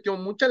 FIFA metió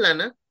mucha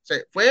lana, o sea,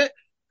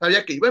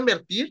 sabía que iba a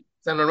invertir,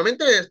 o sea,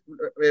 normalmente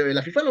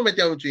la FIFA no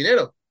metía mucho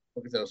dinero,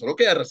 porque se lo solo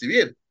quería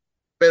recibir,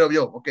 pero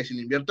vio, ok, si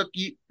le invierto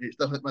aquí,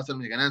 esta va a ser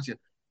mi ganancia.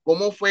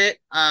 ¿Cómo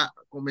fue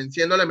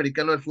convenciendo al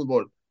americano del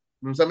fútbol?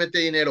 No se mete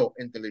dinero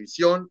en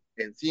televisión,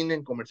 en cine,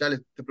 en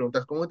comerciales. Te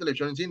preguntas, ¿cómo es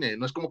televisión en cine?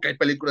 No es como que hay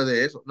películas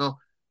de eso, no.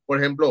 Por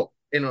ejemplo,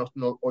 en los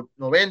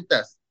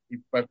noventas y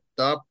para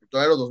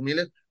todos los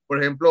 2000, por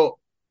ejemplo,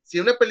 si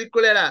una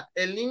película era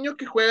el niño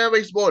que juega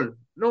béisbol,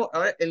 no,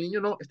 ahora el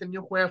niño no, este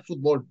niño juega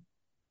fútbol.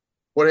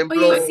 Por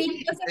ejemplo, Oye,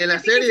 sí, o sea, en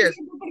las fíjate que sí series,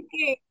 siento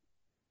porque,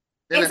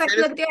 en las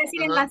exacto lo series, que te iba a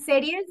decir, en ajá, las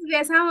series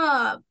ves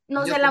a,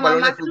 no niños sé, con la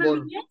balones de mamá con los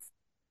fútbol. niños.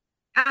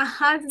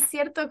 Ajá, sí es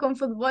cierto, con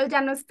fútbol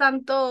ya no es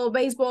tanto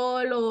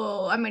béisbol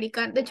o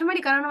americano. De hecho,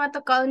 americano no me ha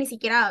tocado ni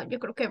siquiera, yo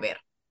creo que ver.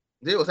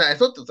 Sí, o sea,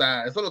 eso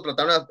lo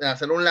trataron de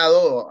hacer a un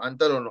lado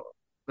antes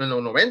en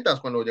los noventas,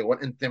 cuando llegó,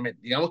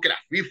 digamos que la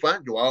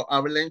FIFA, Joao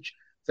Avalanche,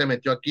 se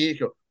metió aquí y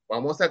dijo,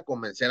 vamos a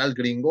convencer al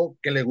gringo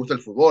que le gusta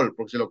el fútbol,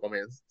 porque si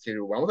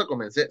lo vamos a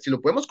convencer, si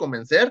lo podemos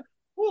convencer,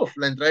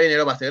 la entrada de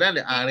dinero va a ser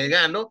grande,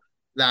 agregando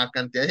la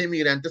cantidad de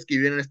inmigrantes que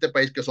viven en este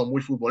país que son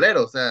muy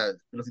futboleros, o sea,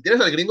 pero si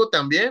tienes al gringo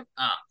también,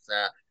 o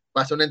sea,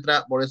 va a ser una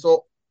entrada, por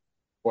eso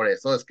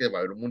es que va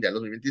a haber un Mundial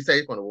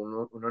 2026, cuando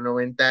hubo uno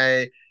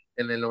 90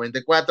 en el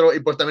 94, y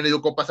pues también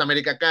dio Copas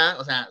América acá,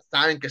 o sea,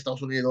 saben que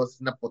Estados Unidos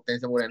es una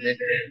potencia muy grande,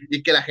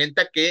 y que la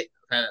gente aquí,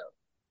 o sea,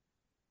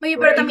 Oye,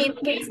 pero también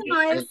que eso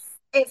no es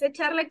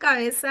echarle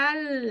cabeza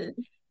al,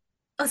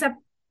 o sea,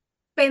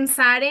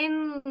 pensar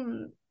en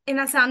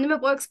hacia dónde me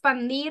puedo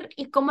expandir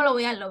y cómo lo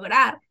voy a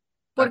lograr.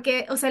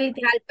 Porque, o sea,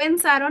 literal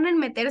pensaron en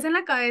meterse en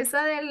la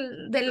cabeza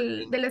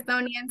del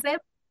estadounidense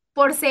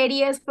por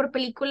series, por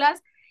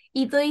películas,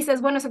 y tú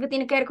dices, bueno, eso que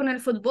tiene que ver con el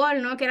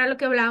fútbol, ¿no? Que era lo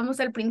que hablábamos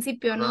al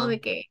principio, ¿no? ajá, De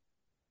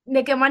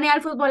qué manera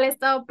el fútbol ha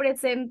estado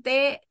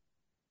presente,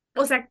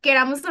 o sea,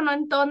 queramos o no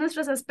en todos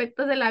nuestros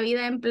aspectos de la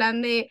vida, en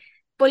plan de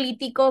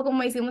político,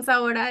 como decimos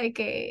ahora, de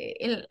que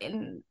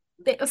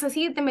o sea,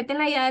 sí, te meten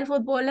la idea del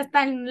fútbol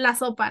hasta en la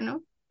sopa,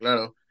 ¿no?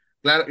 claro,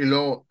 claro, y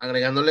luego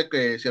agregándole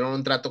que hicieron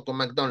un trato con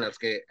McDonald's,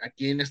 que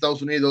aquí en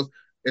Estados Unidos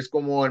es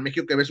como en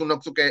México que ves un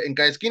Oxxo en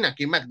cada esquina,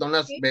 aquí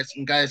McDonald's Sí. ves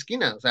en cada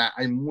esquina, o sea,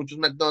 hay muchos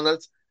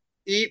McDonald's,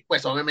 y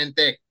pues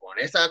obviamente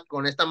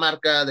con esta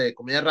marca de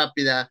comida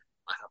rápida,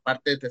 más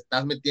aparte te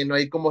estás metiendo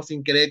ahí como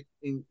sin querer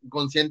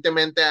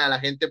inconscientemente a la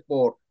gente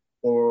por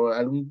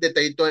algún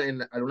detallito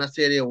en alguna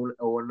serie o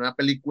en una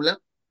película,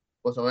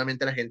 pues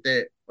obviamente la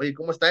gente, oye,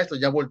 ¿cómo está esto?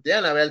 Ya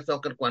voltean a ver el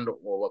soccer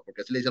o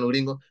porque así le dicen los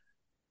gringos,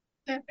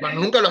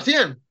 cuando nunca lo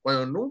hacían,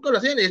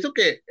 y eso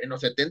que en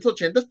los 70s,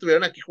 80s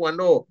estuvieron aquí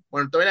jugando,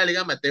 bueno, todavía la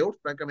Liga Amateur,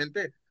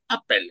 francamente,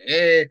 a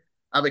Pelé,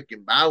 a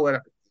Beckenbauer,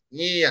 a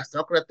Platini, a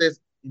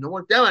Sócrates, y no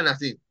volteaban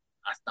así,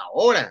 hasta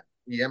ahora,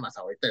 y además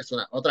ahorita es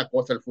otra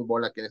cosa el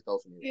fútbol aquí en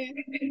Estados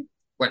Unidos.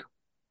 Bueno,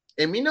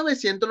 en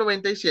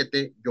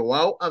 1997,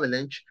 Joao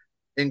Avalanche,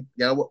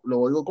 ya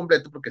lo digo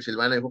completo porque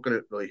Silvana dijo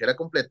que lo dijera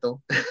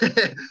completo,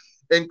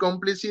 en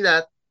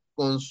complicidad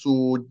con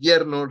su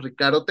yerno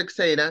Ricardo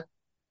Teixeira,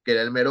 que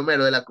era el mero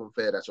mero de la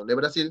Confederación de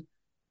Brasil,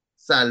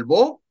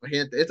 salvó,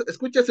 imagínate,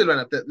 escucha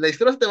Silvana, la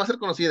historia te va a ser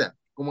conocida,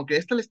 como que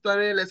esta la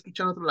historia la he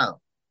escuchado en otro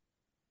lado,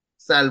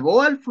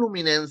 salvó al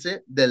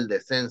Fluminense del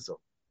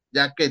descenso,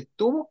 ya que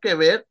tuvo que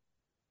ver,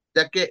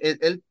 ya que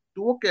él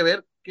tuvo que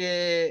ver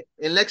que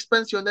en la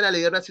expansión de la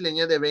Liga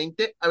Brasileña de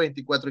 20 a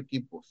 24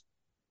 equipos,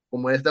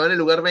 como él estaba en el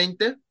lugar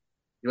 20,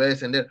 iba a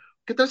descender.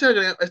 ¿Qué tal si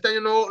este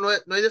año no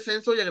hay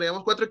descenso y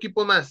agregamos 4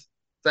 equipos más?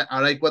 O sea,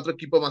 ahora hay 4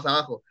 equipos más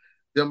abajo,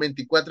 son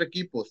 24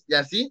 equipos, y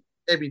así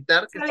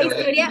evitar que Sea, la se vaya.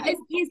 historia,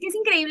 y es que es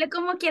increíble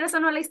cómo quieras o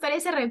no, la historia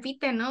se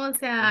repite, ¿no? O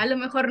sea, a lo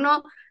mejor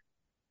no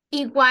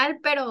igual,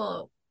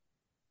 pero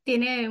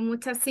tiene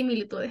muchas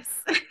similitudes.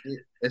 Sí,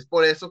 es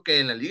por eso que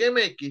en la Liga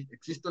MX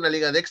existe una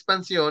liga de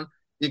expansión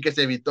y que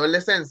se evitó el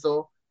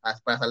descenso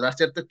para salvar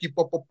cierto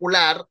equipo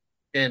popular,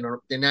 que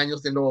no, tiene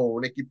años siendo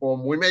un equipo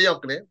muy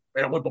mediocre,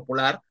 pero muy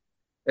popular,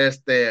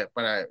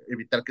 para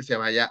evitar que se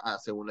vaya a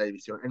segunda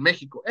división en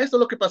México. Eso es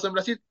lo que pasó en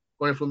Brasil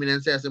con el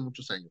Fluminense hace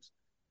muchos años.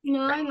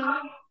 No,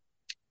 no.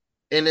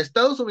 En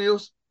Estados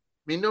Unidos,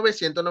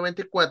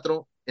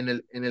 1994, en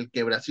el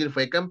que Brasil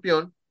fue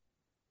campeón,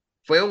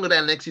 Fue un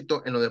gran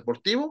éxito en lo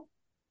deportivo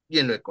y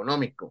en lo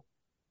económico.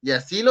 Y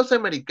así los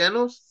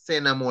americanos se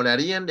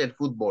enamorarían del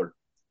fútbol,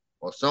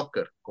 o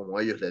soccer, como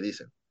ellos le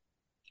dicen.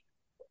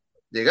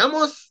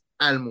 Llegamos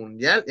al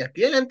Mundial, y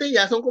aquí adelante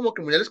ya son como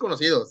que mundiales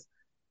conocidos.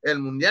 El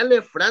Mundial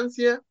de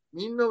Francia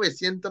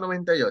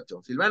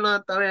 1998.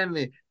 Silvano todavía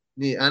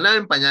ni andaba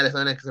en pañales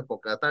en esa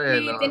época, está bien,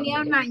 Sí, no.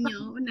 tenía un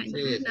año, Sí, sí,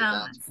 nada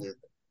estaba más.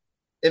 chiquito.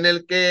 En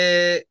el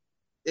que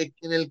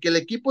el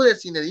equipo de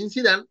Zinedine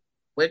Zidane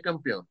fue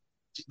campeón.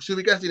 Se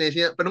ubica a Zinedine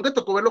Zidane, pero nunca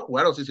tocó verlo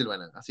jugar, ¿o sí,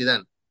 Silvana? A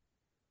Zidane.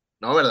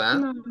 No, ¿verdad?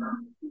 No,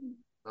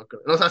 No,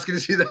 no sabes quién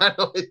es Zidane,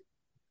 ¿no?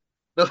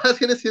 ¿No sabes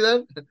quién es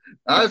Zidane?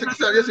 Ah, sí que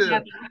sabía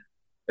Zidane. no.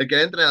 El que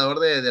era entrenador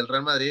del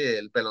Real Madrid,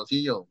 el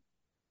peloncillo,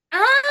 Ah,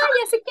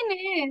 ya sé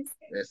quién es.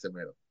 ese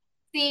mero.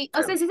 Sí,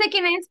 o sea, Bueno, sí sé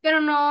quién es,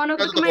 pero no no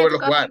creo te que me tocó haya verlo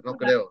tocado jugar, verlo no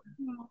jugar. creo.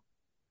 No.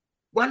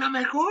 Bueno, a lo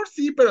mejor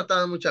sí, pero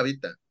estaba muy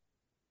chavita.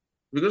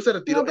 Yo creo que se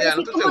retiró, No, pero ya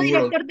no sí estoy como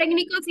seguro. director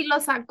técnico sí lo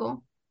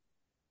saco.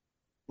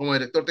 Como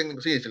director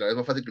técnico, sí, sí, es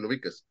más fácil que lo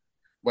ubiques.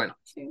 Bueno,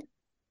 Sí.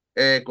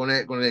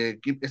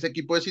 ese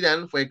equipo de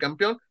Zidane fue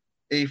campeón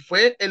y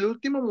fue el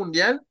último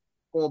mundial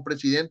como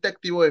presidente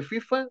activo de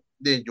FIFA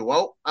de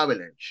Joao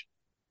Avalanche,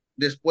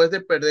 después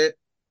de perder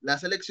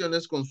las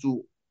elecciones con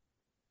su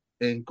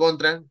en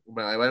contra,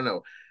 bueno, ahí va de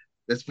nuevo,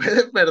 después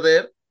de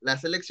perder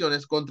las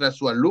elecciones contra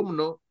su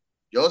alumno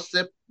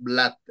Joseph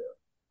Blatter.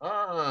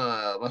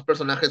 Ah, más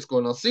personajes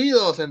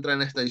conocidos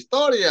entran en esta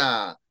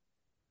historia.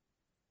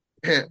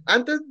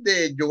 Antes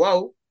de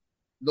Joao,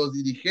 los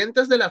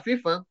dirigentes de la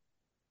FIFA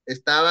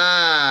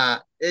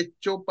estaba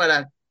hecho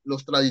para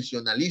los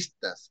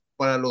tradicionalistas,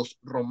 para los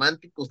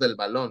románticos del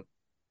balón,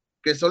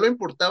 que solo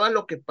importaba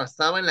lo que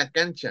pasaba en la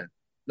cancha.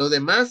 Lo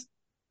demás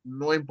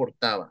no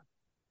importaba.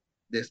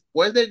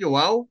 Después de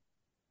Joao,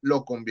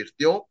 lo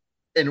convirtió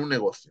en un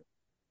negocio.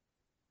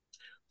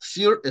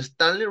 Sir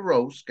Stanley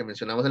Rose, que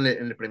mencionamos en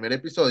el primer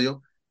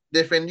episodio,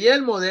 defendía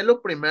el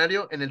modelo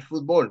primario en el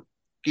fútbol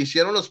que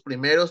hicieron los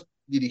primeros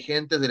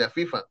dirigentes de la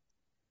FIFA,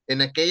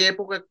 en aquella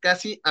época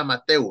casi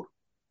amateur.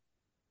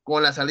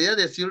 Con la salida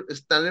de Sir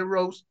Stanley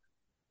Rose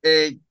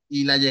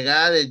y la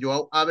llegada de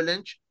Joao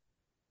Avalanche,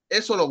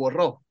 eso lo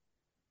borró.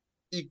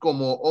 Y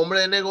como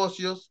hombre de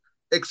negocios,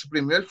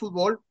 exprimió el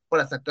fútbol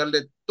para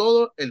sacarle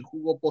todo el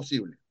jugo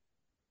posible.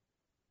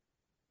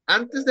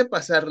 Antes de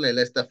pasarle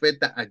la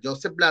estafeta a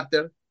Joseph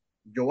Blatter,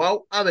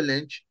 Joao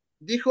Avalanche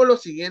dijo lo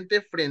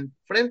siguiente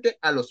frente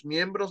a los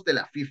miembros de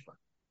la FIFA.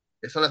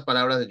 Esas son las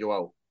palabras de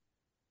Joao.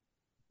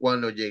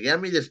 Cuando llegué a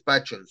mi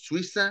despacho en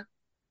Suiza,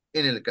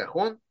 en el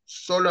cajón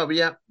solo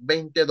había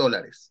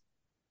 $20.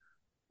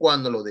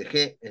 Cuando lo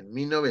dejé en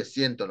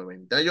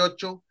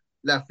 1998,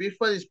 la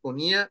FIFA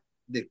disponía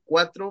de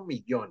 4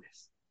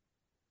 millones.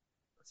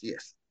 Así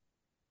es.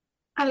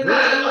 Algo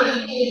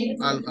Muchos, humilde.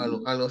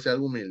 algo, o sea,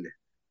 algo humilde.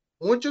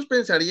 Muchos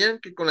pensarían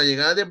que con la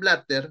llegada de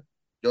Blatter,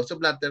 Joseph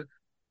Blatter,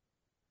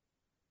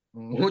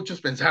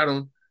 muchos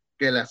pensaron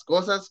que las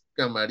cosas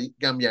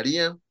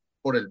cambiarían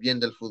por el bien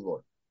del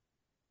fútbol.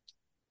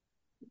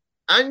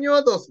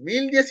 Año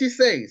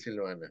 2016,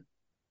 Silvana.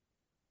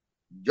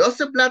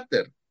 Joseph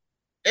Blatter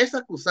es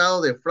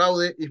acusado de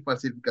fraude y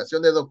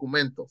falsificación de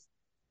documentos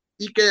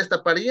y que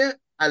destaparía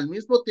al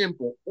mismo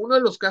tiempo uno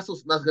de los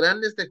casos más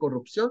grandes de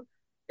corrupción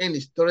en la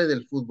historia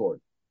del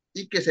fútbol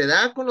y que se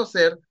da a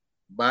conocer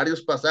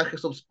varios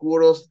pasajes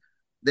oscuros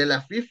de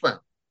la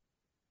FIFA,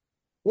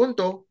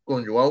 junto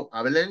con Joao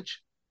Avalanche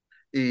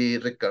y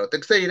Ricardo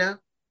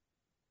Teixeira,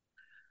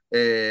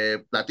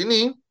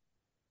 Platini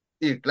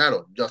y,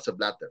 claro, Joseph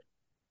Blatter.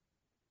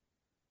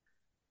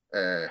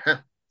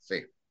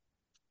 Sí.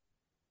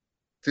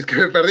 Si es que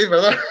me perdí,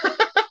 ¿verdad?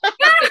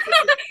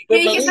 ¿Qué Me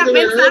dije? perdí, Está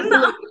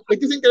pensando. es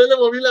que sin querer le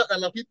moví a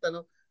la hojita,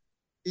 ¿no?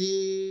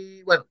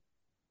 Y bueno,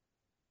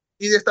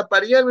 y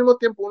destaparía al mismo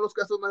tiempo uno de los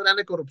casos más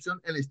grandes de corrupción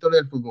en la historia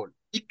del fútbol.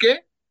 Y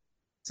que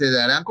se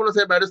darán a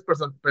conocer varios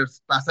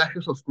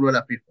pasajes oscuros de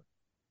la FIFA.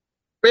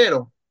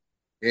 Pero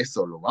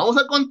eso lo vamos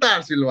a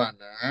contar,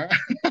 Silvana,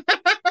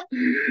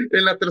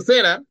 en la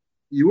tercera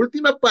y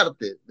última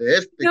parte de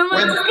este No me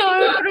cuento. gustó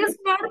tres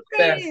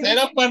partes.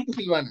 Tercera parte,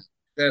 Silvana.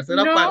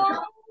 Tercera No,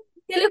 parte.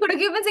 te lo juro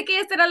que yo pensé que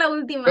esta era la Yo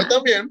última.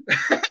 también.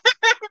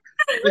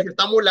 Dije,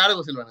 está muy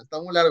largo, Silvana, está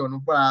muy largo,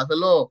 ¿no? Para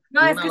hacerlo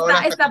No, de es que una hora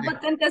hasta que está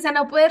potente, o sea,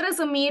 no puedes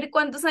resumir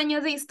cuántos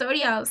años de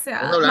historia, o estamos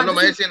sea, más hablando de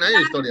más de 50 100 años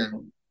de historia,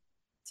 años.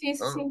 Sí, sí,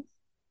 ¿no? sí.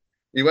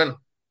 Y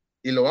bueno,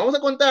 y lo vamos a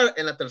contar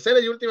en la tercera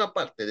y última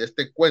parte de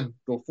este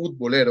cuento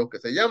futbolero que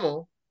se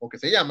llamó, o que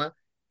se llama,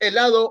 El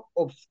lado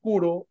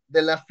oscuro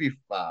de la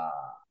FIFA.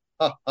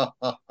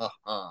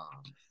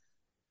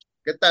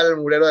 ¿Qué tal el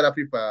murero de la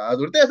FIFA?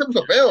 Ahorita ya se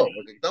puso feo,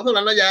 porque estamos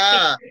hablando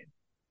ya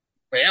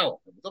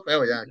feo, se puso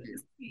feo ya aquí.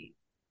 Sí.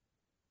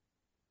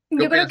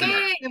 ¿Qué Yo creo opinas, que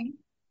Silvana?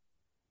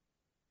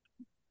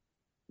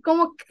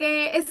 como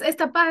que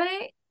está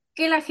padre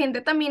que la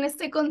gente también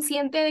esté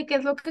consciente de qué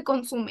es lo que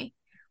consume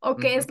o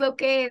qué Ujú, es lo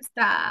que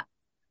está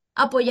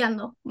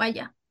apoyando,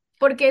 vaya.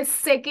 Porque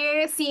sé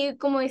que sí,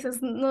 como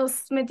dices,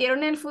 nos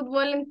metieron el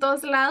fútbol en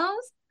todos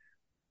lados,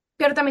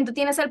 pero también tú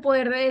tienes el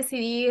poder de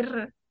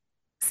decidir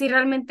si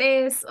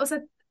realmente es, o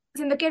sea,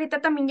 siento que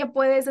ahorita también ya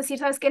puedes decir,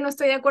 ¿sabes qué? No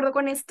estoy de acuerdo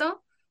con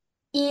esto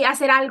y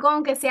hacer algo,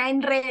 aunque sea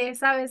en redes,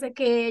 ¿sabes? De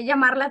que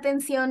llamar la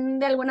atención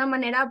de alguna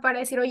manera para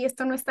decir, oye,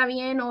 esto no está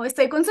bien o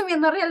estoy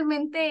consumiendo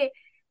realmente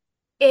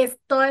es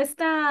toda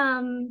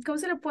esta, ¿cómo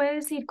se le puede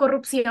decir?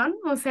 Corrupción.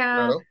 O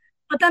sea, Claro,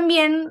 o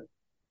también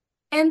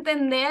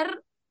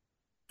entender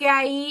que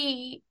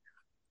hay,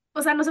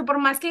 o sea, no sé, por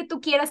más que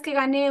tú quieras que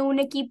gane un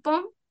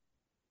equipo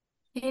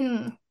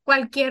en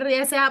cualquier,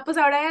 ya sea, pues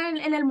ahora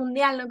en el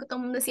mundial, ¿no? Que todo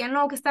el mundo decía,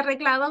 no, que está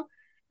arreglado,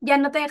 ya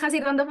no te dejas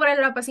ir tanto por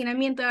el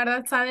apasionamiento,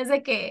 ¿verdad? Sabes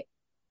de que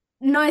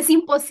no es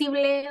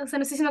imposible, o sea,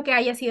 no estoy diciendo que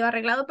haya sido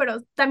arreglado,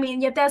 pero también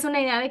ya te das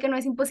una idea de que no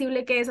es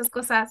imposible que esas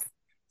cosas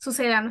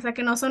sucedan, o sea,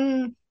 que no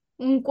son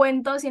un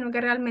cuento, sino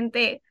que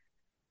realmente,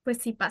 pues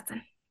sí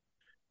pasan.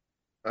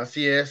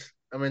 así es.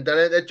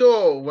 Lamentable. De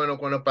hecho, bueno,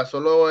 cuando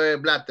pasó lo de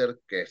Blatter,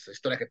 que es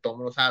historia que todo el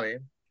mundo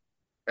sabe,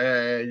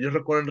 yo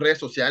recuerdo en redes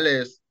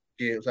sociales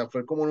que, o sea,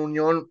 fue como una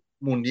unión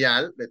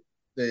mundial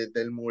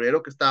del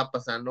murero que estaba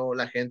pasando,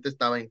 la gente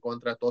estaba en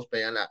contra, todos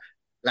pedían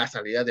la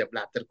salida de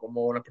Blatter,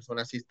 como una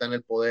persona así está en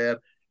el poder,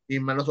 y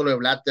más no solo de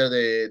Blatter,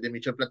 de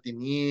Michel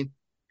Platini,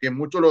 que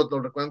muchos lo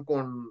recuerdan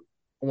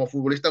como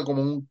futbolista,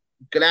 como un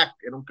crack,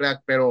 era un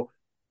crack, pero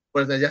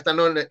pues ya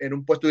estando en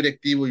un puesto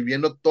directivo y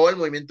viendo todo el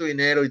movimiento de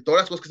dinero y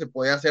todas las cosas que se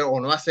podía hacer o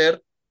no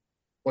hacer,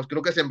 pues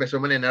creo que se empezó a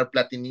envenenar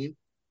Platini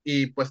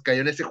y pues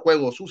cayó en ese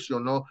juego sucio,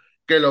 ¿no?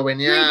 Que lo No, y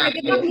venía,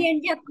 creo que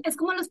también ya es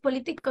como los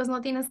políticos,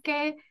 ¿no? Tienes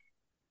que,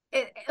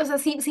 o sea,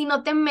 si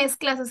no te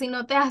mezclas o si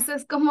no te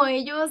haces como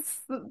ellos,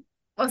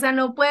 o sea,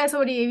 no puedes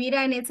sobrevivir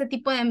en ese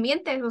tipo de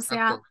ambientes, o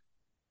sea,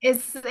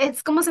 exacto,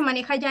 es como se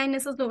maneja ya en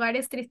esos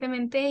lugares,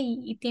 tristemente,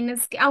 y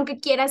tienes que, aunque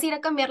quieras ir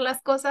a cambiar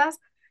las cosas,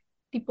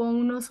 tipo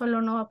uno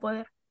solo no va a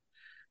poder.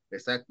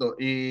 exacto.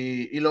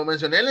 Y lo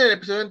mencioné en el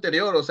episodio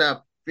anterior, o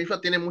sea,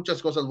 FIFA tiene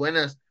muchas cosas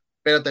buenas,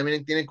 pero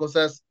también tiene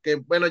cosas que,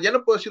 bueno, ya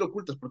no puedo decir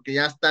ocultas porque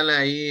ya están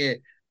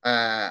ahí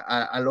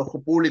al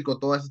ojo público,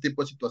 todo ese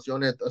tipo de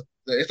situaciones.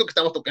 Esto que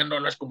estamos tocando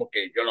no es como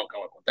que yo lo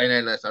acabo de contar y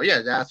nadie lo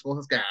sabía, ya son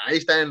cosas que ahí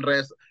están en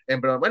redes,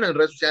 pero bueno, en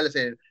redes sociales,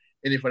 en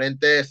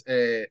diferentes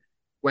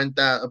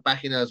cuentas,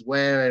 páginas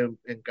web,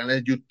 en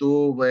canales de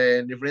YouTube,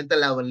 en diferentes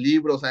lados, en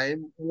libros, hay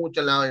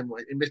muchos lados,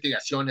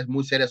 investigaciones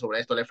muy serias sobre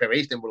esto. El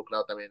FBI está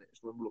involucrado también,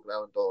 estuvo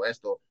involucrado en todo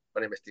esto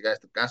para investigar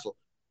este caso.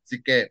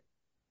 Así que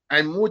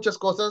hay muchas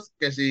cosas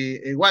que si,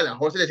 igual, a lo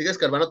mejor si le sigues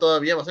escarbando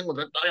todavía, vas a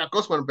encontrar todavía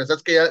cosas cuando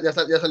pensás que ya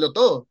salió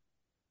todo.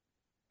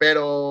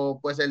 Pero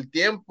pues el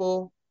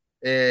tiempo,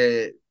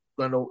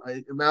 cuando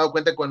me he dado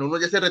cuenta, cuando uno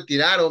ya se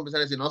retiraron, empiezan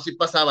a decir, no, sí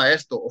pasaba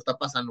esto, o está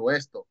pasando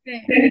esto.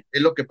 Sí.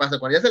 Es lo que pasa.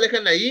 Cuando ya se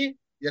alejan de ahí,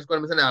 ya es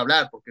cuando empiezan a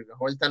hablar, porque a lo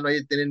mejor están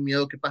ahí, tienen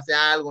miedo que pase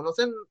algo, no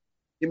sé.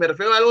 Y me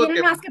refiero a algo Tienen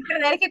que más que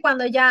perder que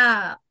cuando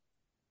ya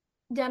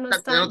no exacto, ya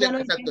está, no, ya no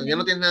exacto, ya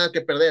no dependen. tienes nada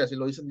que perder, así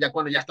lo dicen ya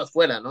cuando ya estás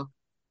fuera, ¿no?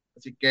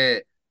 Así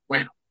que,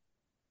 bueno,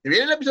 y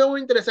viene el episodio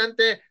muy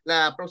interesante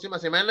la próxima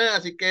semana,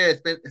 así que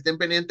estén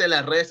pendientes de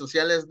las redes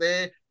sociales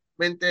de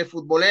Mente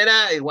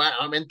Futbolera,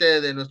 igualmente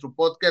de nuestro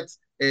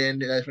podcast en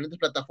las diferentes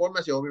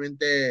plataformas y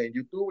obviamente en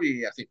YouTube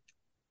y así.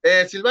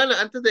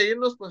 Silvana, antes de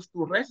irnos, pues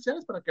tus redes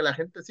sociales para que la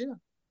gente siga.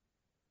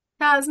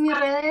 Todas mis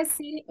redes,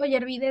 sí, oye,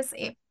 Hervides,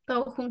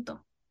 todo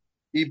junto.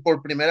 Y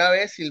por primera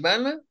vez,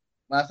 Silvana,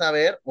 vas a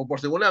ver, o por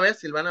segunda vez,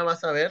 Silvana,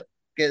 vas a ver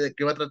de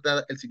qué va a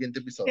tratar el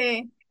siguiente episodio.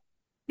 Sí.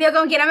 Digo,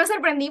 como quiera me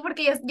sorprendí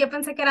porque yo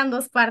pensé que eran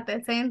dos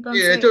partes, ¿eh? Y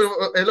de hecho,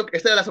 Entonces,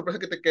 esta era la sorpresa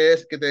que te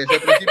decía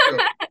al principio.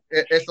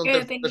 Son que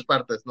tres tenía.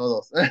 partes, no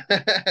dos.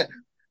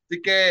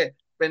 Así que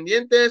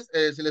pendientes,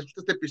 si les gusta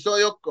este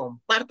episodio,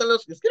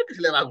 compártanlos. Yo creo que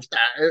sí les va a gustar.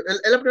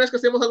 Es la primera vez que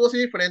hacemos algo así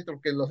diferente,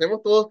 porque lo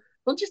hacemos todos,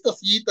 son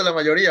chistositos la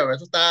mayoría,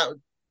 ¿verdad?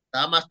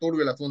 Está más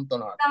turbio el asunto,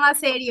 ¿no? Está más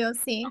serio,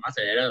 Nada sí. más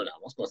serio,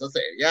 hablamos cosas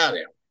serias,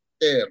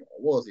 de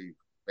robos y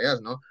feas,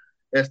 ¿no?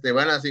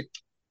 Bueno, así.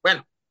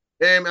 Bueno,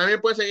 a mí me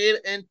pueden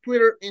seguir en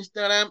Twitter,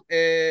 Instagram,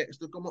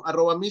 estoy como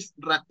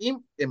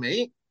 @misraim,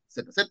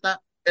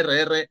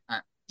 MIZZRRAIM.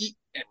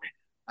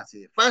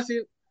 Así de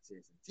fácil, así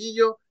de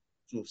sencillo.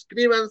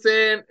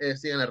 Suscríbanse,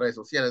 sigan las redes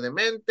sociales de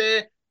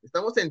Mente.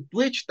 Estamos en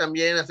Twitch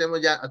también, estamos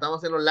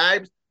haciendo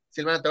lives.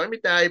 Silvana, te voy a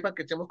invitar ahí para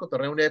que echemos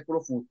cotorreo un día de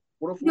puro fútbol.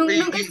 Nunca he Y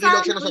lo estado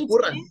que se en nos Twitch,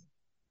 ocurra. ¿eh?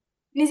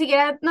 Ni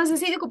siquiera, no sé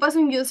si ocupas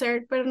un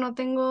user, pero no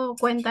tengo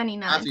cuenta ni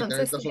nada, Ah, sí,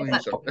 también entonces estás sí, un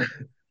user.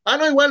 Ah,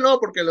 no, igual no,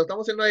 porque lo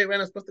estamos haciendo ahí.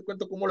 Bueno, después te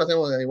cuento cómo lo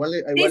hacemos. sí, Igual,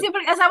 sí,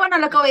 porque, o sea, bueno,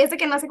 lo que voy es de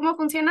que no sé cómo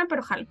funciona,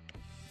 pero jalo.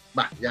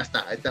 va, ya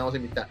está, ahí te vamos a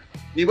invitar.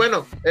 Y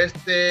bueno,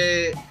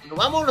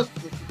 nos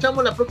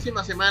escuchamos la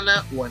próxima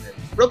semana o en el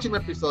próximo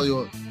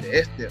episodio de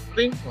este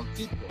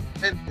rinconcito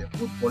de mente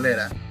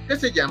futbolera que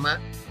se llama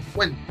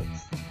Cuentos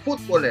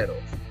Futboleros.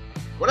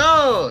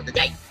 ¡Bueno! ¡De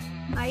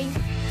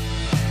Bye.